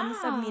when it comes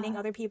to meeting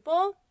other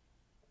people.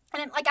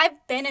 And, like,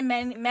 I've been in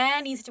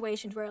many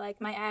situations where, like,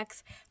 my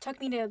ex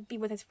took me to be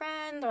with his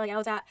friend, or, like, I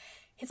was at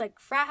his, like,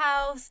 frat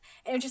house,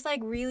 and it was just, like,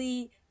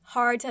 really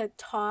hard to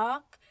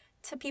talk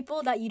to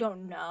people that you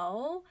don't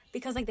know,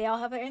 because, like, they all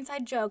have their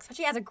inside jokes,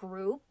 especially as a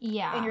group.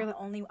 Yeah. And you're the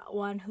only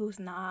one who's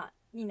not,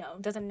 you know,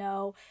 doesn't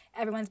know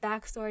everyone's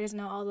backstory, doesn't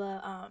know all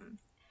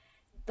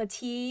the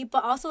tea.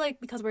 But also, like,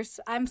 because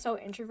I'm so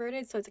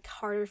introverted, so it's, like,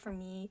 harder for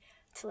me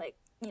to, like,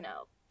 you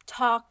know,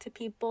 talk to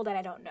people that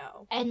I don't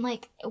know. And,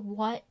 like,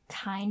 what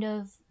kind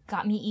of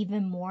got me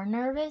even more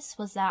nervous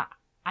was that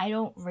I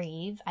don't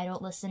rave, I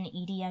don't listen to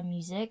EDM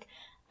music,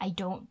 I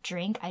don't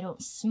drink, I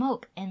don't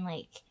smoke, and,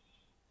 like,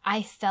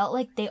 I felt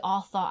like they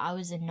all thought I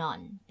was a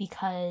nun,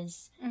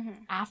 because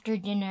after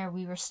dinner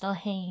we were still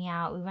hanging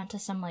out. We went to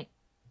some, like,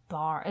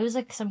 bar. It was,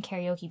 like, some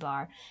karaoke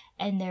bar,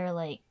 and they're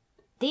like,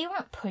 they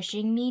weren't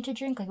pushing me to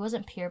drink, like, it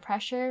wasn't peer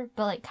pressure,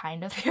 but, like,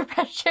 kind of peer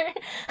pressure,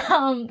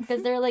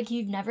 because they're like,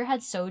 you've never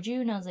had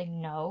soju? And I was like,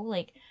 no,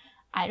 like,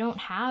 I don't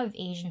have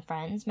Asian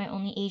friends. My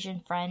only Asian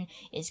friend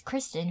is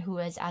Kristen, who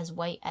is as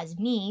white as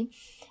me,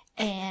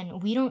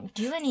 and we don't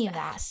do any of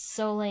that.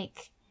 So,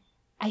 like,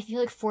 I feel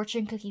like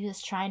Fortune Cookie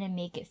was trying to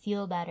make it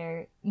feel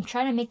better,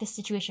 trying to make the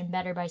situation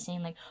better by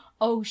saying, like,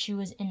 oh, she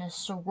was in a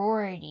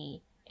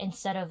sorority,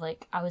 instead of,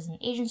 like, I was in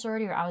Asian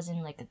sorority, or I was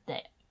in, like,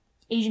 the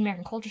Asian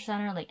American Culture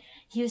Center. Like,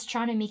 he was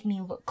trying to make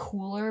me look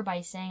cooler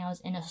by saying I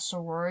was in a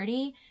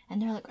sorority, and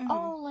they're like,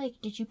 oh,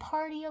 like, did you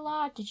party a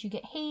lot? Did you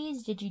get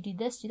hazed? Did you do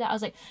this, do that? I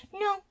was like,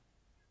 no,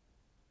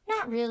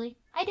 not really.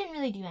 I didn't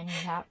really do any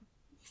of that.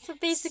 So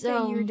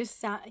basically,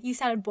 you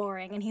sounded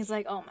boring, and he's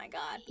like, oh my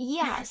god.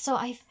 Yeah, so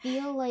I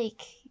feel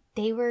like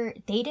they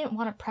didn't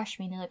want to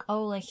pressure me. They're like,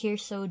 oh, like,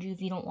 here's soju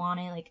if you don't want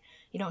it, like,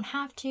 you don't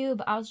have to.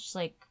 But I was just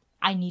like,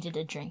 I needed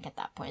a drink at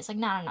that point. It's like,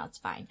 no, it's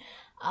fine.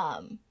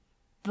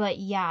 But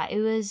yeah,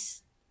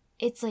 it's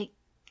like,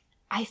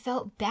 I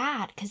felt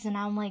bad, because then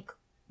I'm like,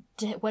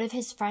 what if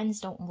his friends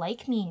don't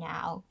like me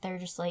now? They're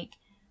just like,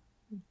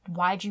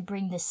 why'd you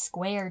bring this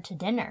square to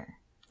dinner?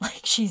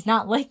 Like, she's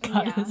not like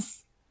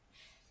us.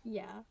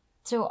 Yeah.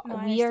 So no,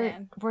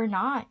 we're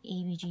not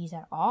ABGs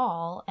at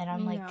all, and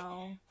I'm like,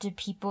 no. Do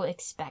people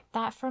expect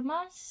that from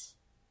us?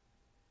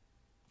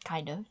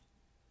 Kind of.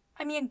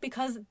 I mean,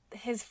 because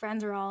his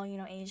friends are all, you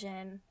know,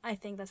 Asian, I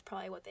think that's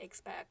probably what they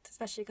expect,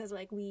 especially because,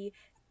 like, we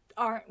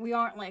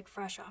aren't like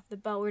fresh off the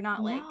boat. We're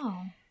not like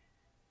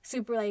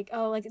super like,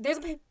 oh, like, there's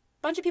a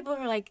bunch of people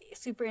who are like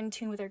super in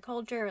tune with their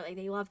culture, or like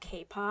they love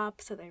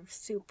K-pop, so they're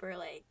super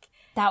like,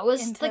 that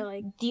was into,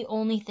 like the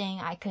only thing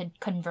I could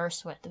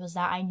converse with, was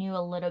that I knew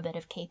a little bit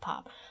of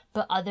K-pop,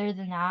 but other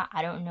than that,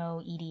 I don't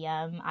know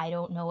EDM. I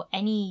don't know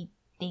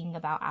anything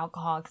about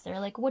alcohol, because they're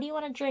like, what do you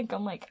want to drink?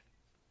 I'm like,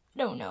 I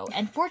don't know.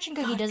 And Fortune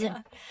Cookie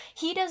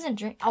doesn't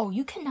drink. Oh,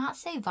 you cannot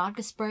say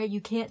vodka Sprite. You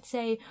can't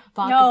say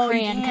vodka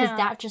crayon, because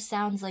that just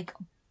sounds like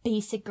a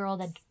basic girl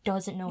that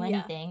doesn't know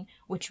anything,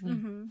 which we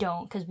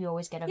don't, because we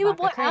always get a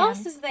vodka but crayon. What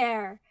else is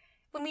there?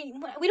 When we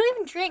don't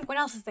even drink, what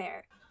else is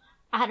there?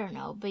 I don't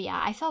know, but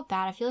yeah, I felt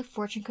bad. I feel like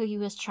Fortune Cookie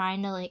was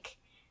trying to, like,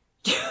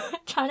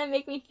 trying to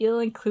make me feel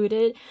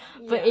included,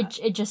 but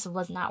it just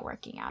was not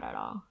working out at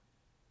all.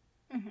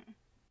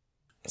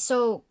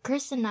 So,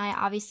 Kristen and I,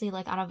 obviously,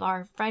 like, out of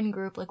our friend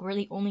group, like, we're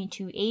the only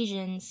two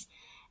Asians,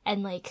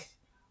 and, like,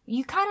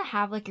 you kind of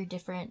have, like, your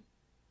different,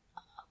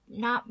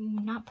 not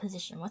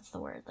position, what's the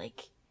word,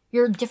 like,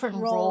 your different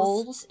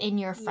roles in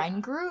your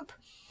friend group,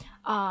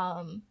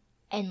 and,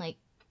 like,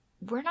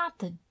 we're not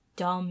the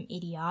dumb,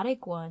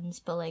 idiotic ones,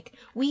 but, like,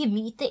 we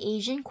meet the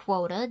Asian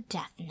quota,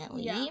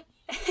 definitely. Yeah.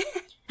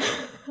 Because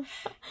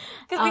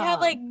we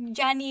have, like,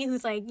 Jenny,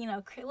 who's, like, you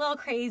know, a little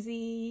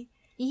crazy.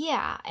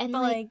 Yeah, and,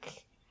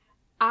 like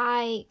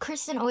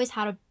Kristen always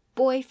had a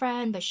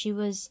boyfriend, but she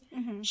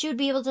would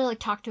be able to, like,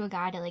 talk to a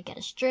guy to, like, get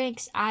us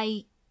drinks.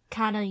 I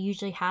kind of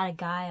usually had a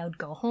guy I would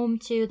go home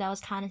to that was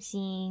kind of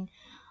seeing.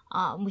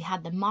 We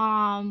had the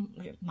mom.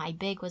 My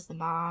big was the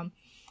mom.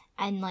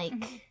 And,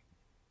 like,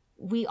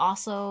 we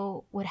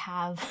also would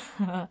have,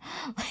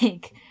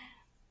 like,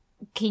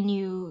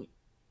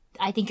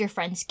 I think your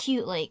friend's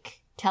cute,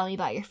 like, tell me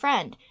about your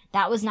friend.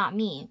 That was not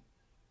me.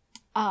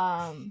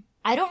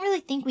 I don't really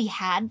think we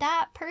had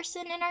that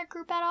person in our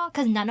group at all,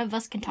 because none of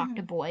us can talk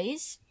to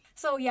boys.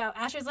 So, yeah,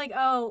 Ashley's like,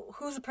 oh,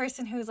 who's the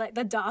person who's, like,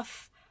 the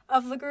duff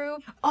of the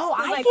group? Oh,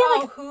 who's I like, feel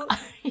oh, like...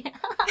 who? Yeah.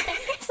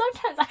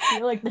 Sometimes I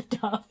feel like the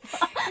duff.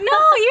 No,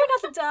 you're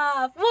not the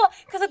duff. Well,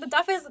 because, like, the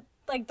duff is,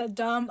 like, the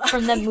dumb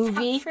From the ugly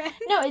movie? fat friend.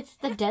 No, it's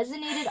the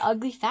designated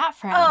ugly fat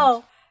friend.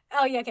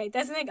 Oh, yeah, okay.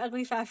 Designated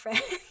ugly fat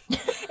friend.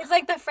 It's,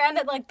 like, the friend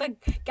that, like, the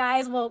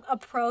guys will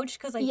approach,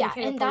 because, like, yeah,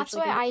 they can and approach, that's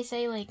like, why I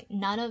say, like,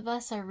 none of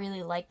us are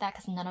really like that,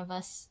 because none of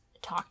us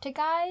talk to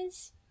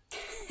guys.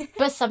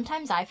 But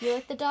sometimes I feel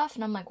like the duff,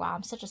 and I'm like, wow,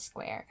 I'm such a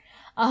square.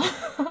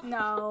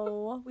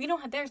 No, we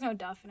don't have, there's no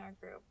duff in our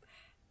group.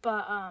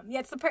 But,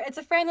 yeah, it's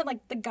a friend that,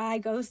 like, the guy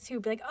goes to,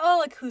 be like, oh,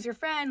 like, who's your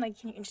friend? Like,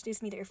 can you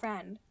introduce me to your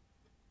friend?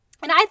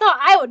 And I thought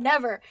I would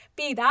never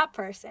be that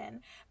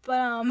person. But,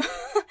 I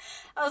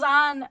was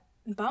on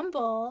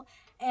Bumble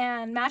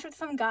and matched with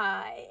some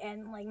guy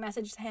and, like,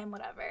 messaged him,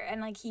 whatever. And,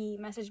 like, he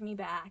messaged me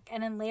back.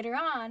 And then later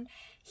on,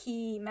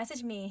 he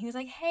messaged me. He was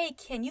like, hey,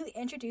 can you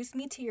introduce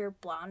me to your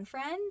blonde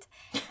friend?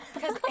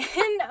 Because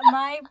in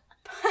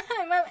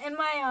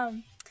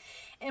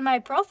my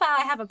profile,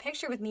 I have a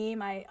picture with me,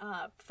 my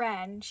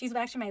friend. She's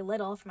actually my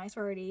little from my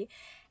sorority.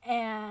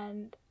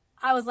 And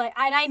I was like,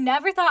 and I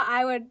never thought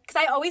I would, because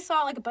I always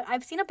saw, like,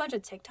 I've seen a bunch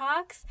of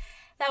TikToks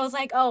that was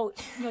like, oh,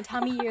 you know,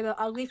 tell me you're the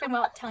ugly friend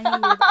without telling me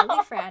you're the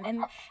ugly friend.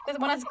 And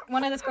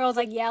one of those girls,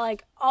 like, yeah,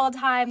 like, all the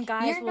time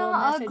guys will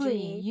message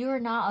me. You're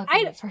not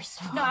ugly, first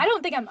of all. No, I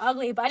don't think I'm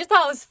ugly, but I just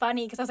thought it was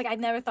funny because I was like, I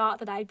never thought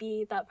that I'd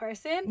be that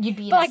person. You'd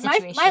be in but, that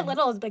like, situation. my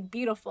little is, like,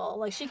 beautiful.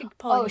 Like, she could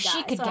pull any guy.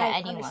 She could so get I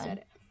anyone. understood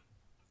it.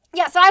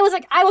 Yeah, so I was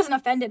like, I wasn't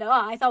offended at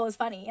all. I thought it was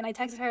funny. And I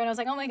texted her and I was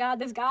like, oh my God,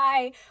 this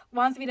guy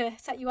wants me to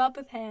set you up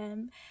with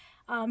him.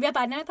 Yeah, but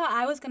I never thought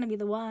I was going to be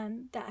the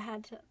one that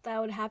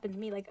would happen to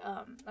me. Like,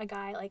 a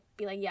guy, like,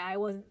 be like, yeah, I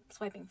wasn't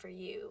swiping for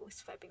you, I was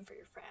swiping for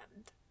your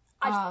friend.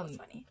 I just thought it was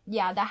funny.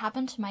 Yeah, that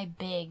happened to my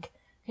big,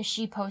 because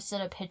she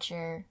posted a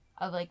picture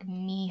of, like,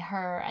 me,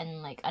 her,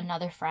 and, like,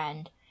 another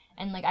friend.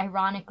 And, like,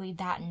 ironically,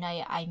 that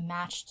night I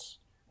matched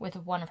with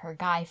one of her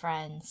guy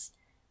friends.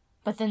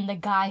 But then the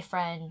guy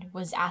friend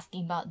was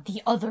asking about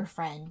the other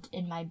friend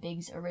in my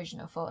big's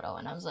original photo.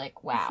 And I was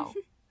like, wow,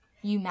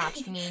 you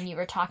matched me and you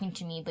were talking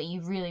to me, but you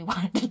really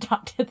wanted to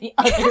talk to the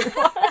other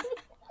one.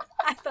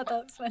 I thought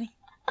that was funny.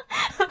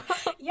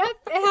 Yep,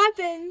 it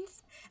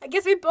happens. I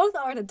guess we both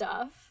are the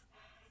duff.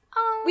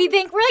 We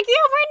think, we're like,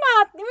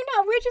 yeah, we're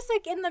not. We're just,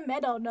 like, in the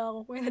middle.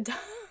 No, we're the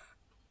duff.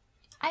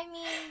 I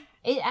mean,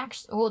 it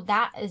actually, well,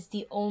 that is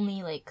the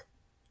only, like,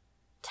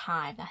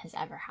 time that has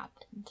ever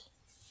happened.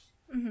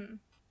 Mm-hmm.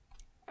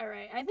 All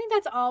right, I think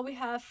that's all we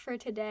have for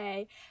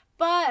today.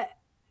 But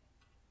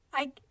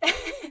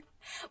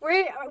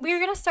we're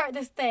gonna start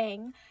this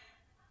thing.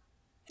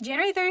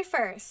 January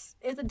 31st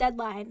is the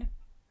deadline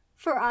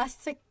for us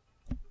to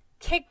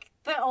kick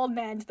the old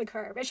man to the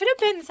curb. It should have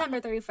been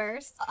December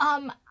 31st.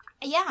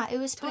 Yeah, it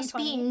was supposed to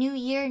be new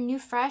year, new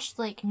fresh,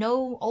 like,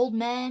 no old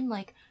men,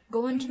 like,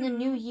 going to the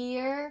new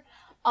year.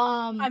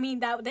 I mean,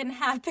 that didn't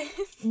happen.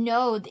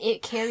 No,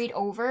 it carried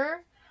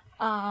over.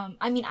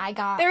 I mean,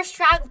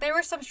 There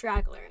were some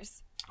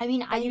stragglers. I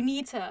mean,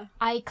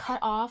 I cut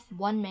off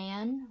one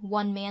man.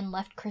 One man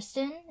left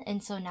Kristen,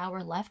 and so now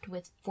we're left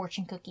with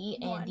Fortune Cookie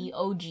and the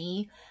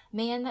OG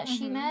man that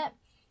she met.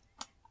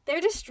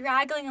 They're just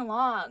straggling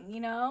along, you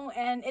know,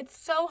 and it's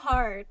so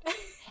hard.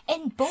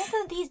 And both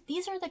of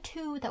these are the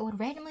two that would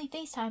randomly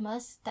FaceTime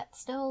us that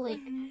still,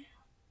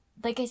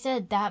 like I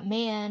said, that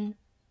man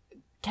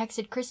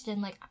texted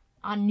Kristen, like,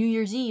 on New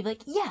Year's Eve,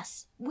 like,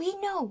 yes, we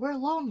know we're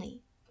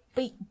lonely,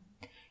 but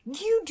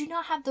you do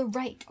not have the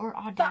right or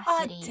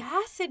audacity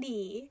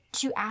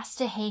to ask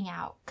to hang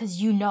out,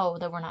 because you know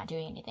that we're not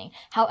doing anything.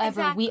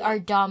 However, we are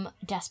dumb,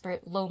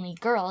 desperate, lonely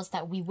girls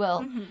that we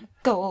will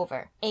go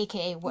over,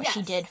 aka what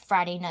she did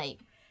Friday night.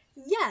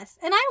 Yes,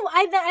 and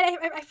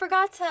I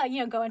forgot to,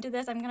 you know, go into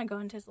this. I'm going to go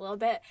into this a little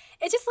bit.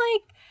 It's just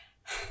like,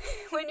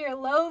 when you're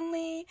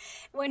lonely,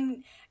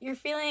 when you're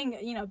feeling,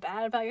 you know,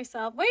 bad about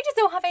yourself, when you just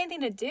don't have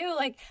anything to do,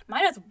 like,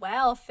 might as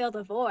well fill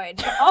the void.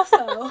 But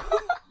also...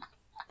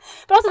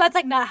 But also, that's,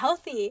 like, not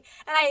healthy.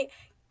 And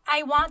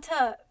I want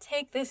to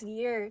take this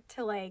year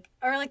to, like,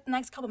 or, like, the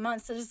next couple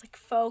months to just, like,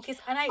 focus.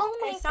 And oh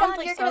my God,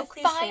 like, you're so going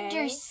to find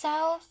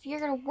yourself. You're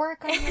going to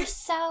work on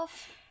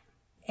yourself.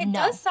 It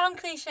does sound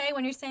cliche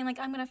when you're saying, like,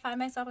 I'm going to find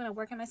myself, I'm going to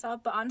work on myself.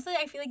 But honestly,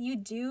 I feel like you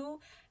do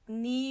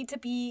need to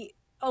be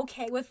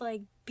okay with,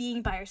 like,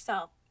 being by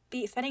yourself.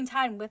 Spending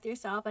time with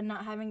yourself and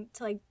not having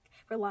to, like,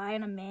 rely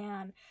on a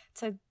man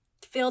to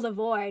fill the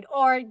void.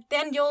 Or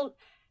then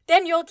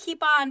you'll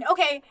keep on,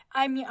 okay,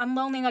 I'm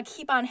lonely, and I'll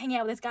keep on hanging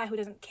out with this guy who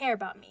doesn't care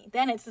about me.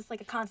 Then it's just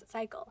like a constant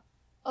cycle.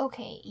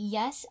 Okay,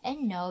 yes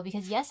and no,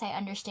 because yes, I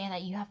understand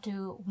that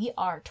we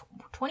are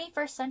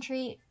 21st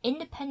century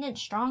independent,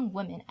 strong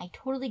women. I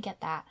totally get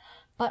that.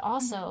 But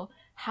also,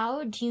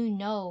 how do you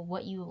know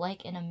what you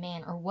like in a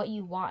man or what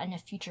you want in a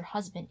future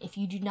husband if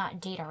you do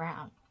not date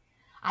around?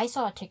 I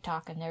saw a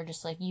TikTok and they're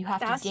just like, you have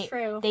That's to date.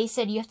 true. They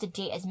said you have to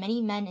date as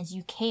many men as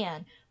you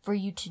can for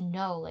you to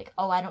know, like,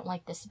 oh, I don't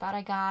like this about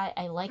a guy.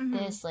 I like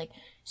this. Like,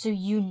 so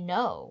you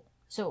know.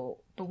 So,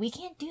 but we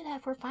can't do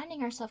that if we're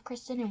finding ourselves,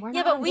 Kristen, and we're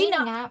not on dating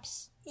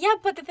apps. Yeah,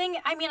 but the thing,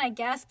 I mean, I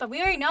guess, but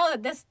we already know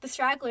that the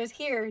stragglers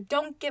here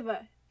don't give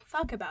a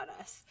fuck about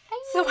us.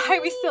 So why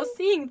are we still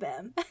seeing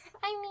them?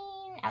 I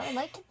mean, I would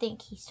like to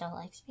think he still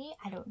likes me.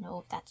 I don't know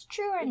if that's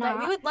true or not.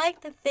 We would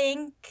like to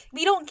think,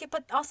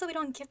 but also we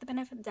don't give the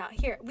benefit of the doubt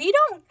here. We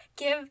don't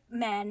give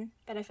men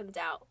benefit of the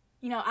doubt.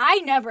 You know, I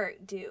never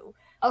do.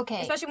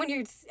 Okay. Especially when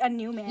you're a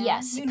new man.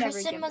 Yes, you never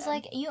Kristen give was them.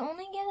 like, you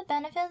only give the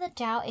benefit of the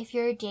doubt if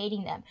you're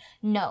dating them.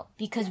 No,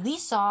 because we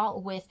saw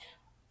with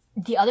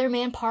The Other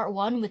Man Part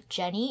 1 with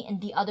Jenny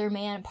and The Other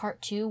Man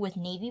Part 2 with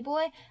Navy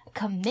Boy,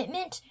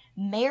 commitment,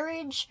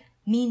 marriage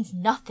means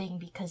nothing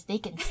because they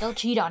can still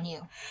cheat on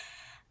you.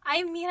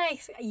 I mean,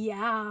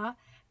 yeah.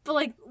 But,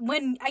 like,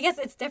 I guess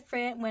it's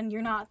different when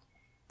you're not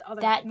the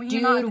other. That when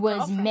you're not the dude was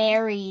girlfriend.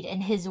 married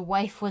and his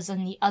wife was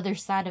on the other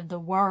side of the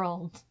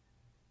world.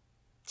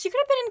 She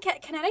could have been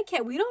in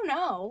Connecticut. We don't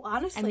know,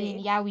 honestly. I mean,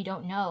 yeah, we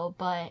don't know,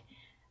 but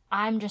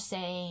I'm just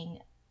saying,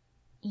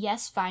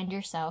 yes, find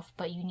yourself,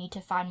 but you need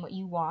to find what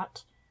you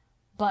want.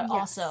 But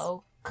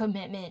also,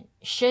 commitment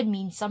should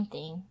mean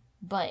something,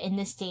 but in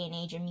this day and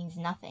age, it means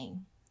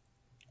nothing.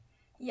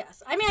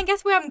 Yes. I mean, I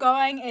guess where I'm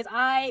going is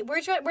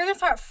we're going to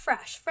start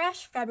fresh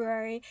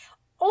February,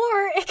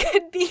 or it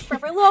could be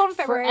Forever Alone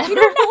February. We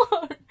don't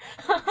know.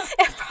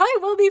 It probably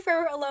will be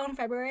Forever Alone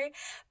February,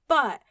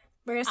 but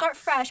we're going to start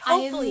fresh,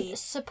 hopefully. I'm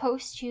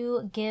supposed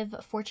to give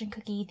Fortune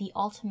Cookie the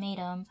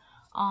ultimatum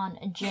on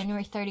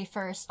January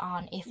 31st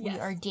on if we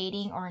are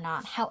dating or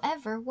not.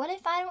 However, what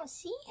if I don't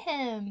see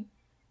him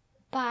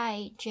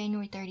by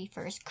January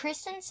 31st?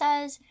 Kristen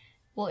says,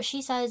 well,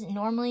 she says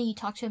normally you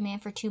talk to a man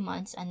for 2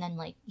 months and then,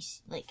 like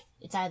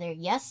it's either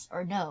yes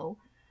or no.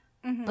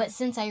 Mm-hmm. But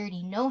since I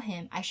already know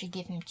him, I should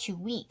give him 2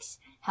 weeks.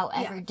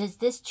 However, does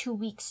this 2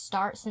 weeks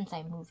start since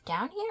I moved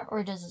down here,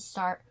 or does it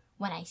start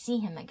when I see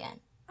him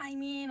again? I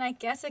mean, I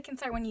guess it can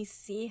start when you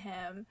see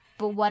him.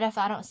 But what if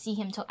I don't see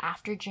him till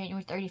after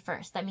January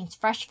 31st? That means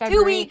fresh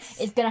February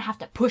is going to have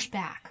to push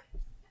back.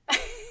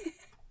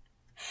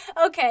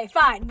 Okay,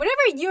 fine.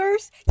 Whenever you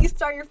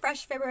start your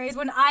fresh February is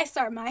when I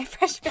start my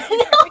fresh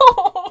February.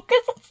 No,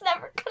 because it's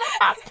never going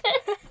to happen.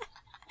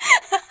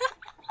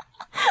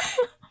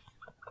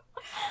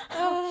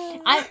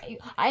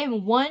 I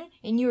am 1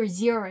 and you are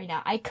 0 right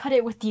now. I cut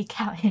it with the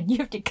accountant. You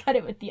have to cut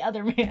it with the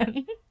other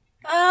man.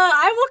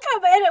 I will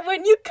come in it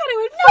when you cut it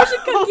with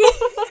Fortune Cookie.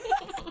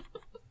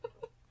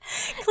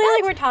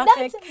 Clearly we're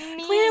toxic. That's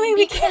mean. Clearly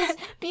we can't.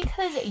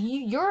 Because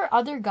your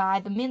other guy,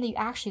 the man that you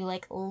actually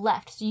like,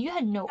 left. So you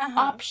had no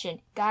option.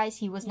 Guys,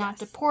 he was not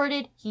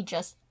deported. He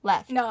just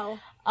left. No,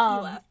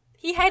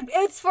 he left.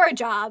 It's for a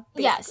job,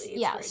 Yes,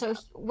 basically. yeah, so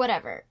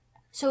whatever.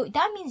 So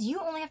that means you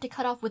only have to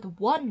cut off with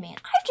 1 man.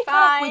 I have to cut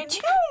off with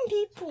 2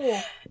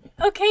 people.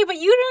 Okay, but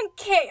you don't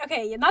care.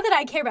 Okay, not that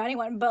I care about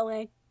anyone, but,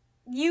 like,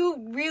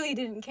 you really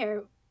didn't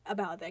care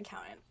about the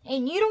accountant.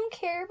 And you don't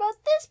care about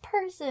this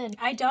person.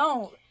 I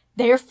don't.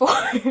 Therefore.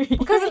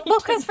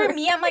 Because for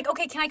me, I'm like,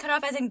 okay, can I cut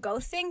off as in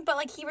ghosting? But,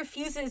 like, he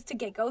refuses to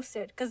get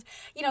ghosted. Because,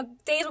 you know,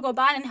 days will go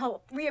by and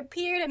he'll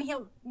reappear and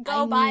he'll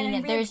go by and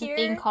reappear. There's a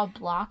thing called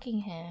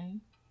blocking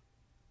him.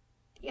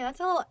 Yeah,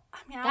 that's a little. I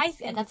mean, I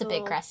think that's a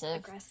bit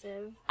aggressive.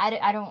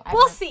 I don't.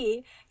 We'll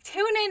see.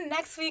 Tune in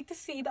next week to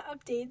see the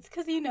updates,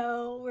 because you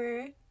know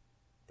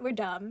we're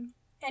dumb,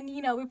 and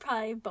you know we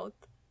probably both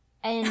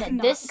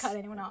not cut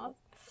anyone off.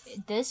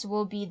 This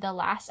will be the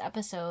last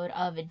episode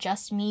of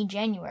Just Me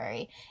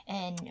January,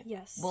 and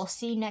we'll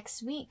see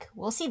next week.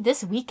 We'll see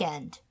this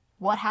weekend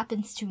what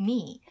happens to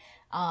me,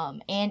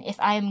 and if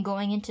I am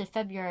going into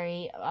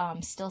February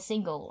still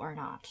single or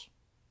not.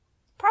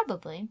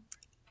 Probably.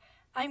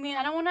 I mean,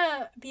 I don't want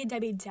to be a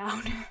Debbie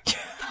Downer.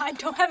 I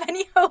don't have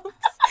any hopes.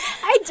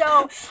 I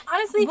don't.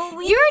 Honestly, you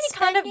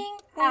already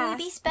Will we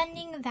be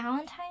spending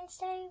Valentine's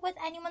Day with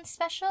anyone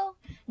special?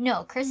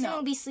 No, Kristen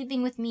will be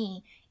sleeping with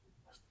me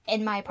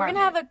in my apartment.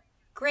 We're going to have a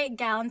great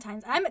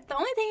Galentine's. The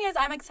only thing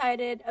I'm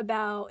excited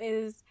about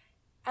is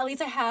at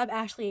least I have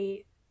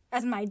Ashley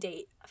as my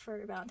date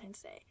for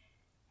Valentine's Day.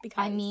 Because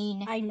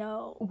I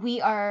know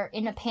we are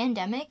in a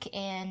pandemic,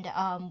 and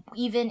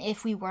even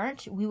if we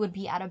weren't, we would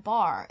be at a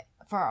bar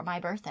for my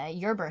birthday,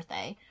 your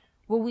birthday.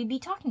 Will we be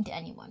talking to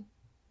anyone?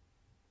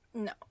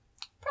 No.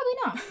 Probably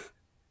not.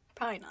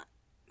 Probably not.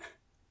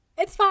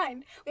 It's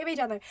fine. We have each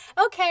other.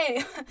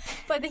 Okay.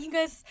 But thank you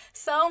guys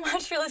so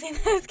much for listening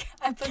to this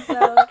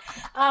episode.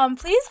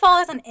 Please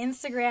follow us on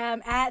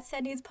Instagram at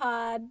Sandy's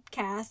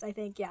Podcast. I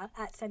think,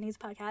 at Sandy's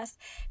Podcast.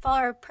 Follow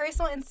our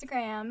personal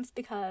Instagrams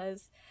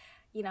because,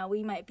 you know,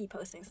 we might be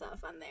posting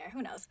stuff on there.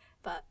 Who knows?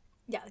 But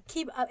yeah,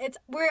 keep up.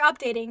 We're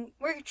updating.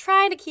 We're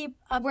trying to keep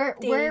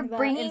updating. We're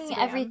bringing Instagram.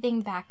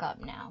 Everything back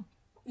up now.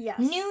 Yes.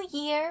 New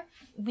year,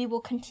 we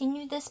will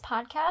continue this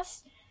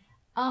podcast.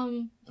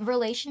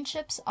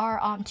 Relationships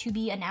are to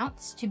be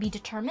announced, to be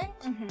determined,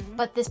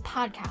 but this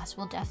podcast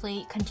will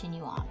definitely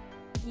continue on.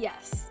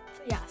 Yes.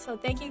 Yeah, so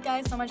thank you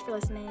guys so much for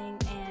listening,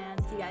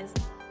 and see you guys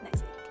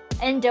next week.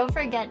 And don't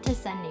forget to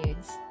send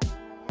nudes.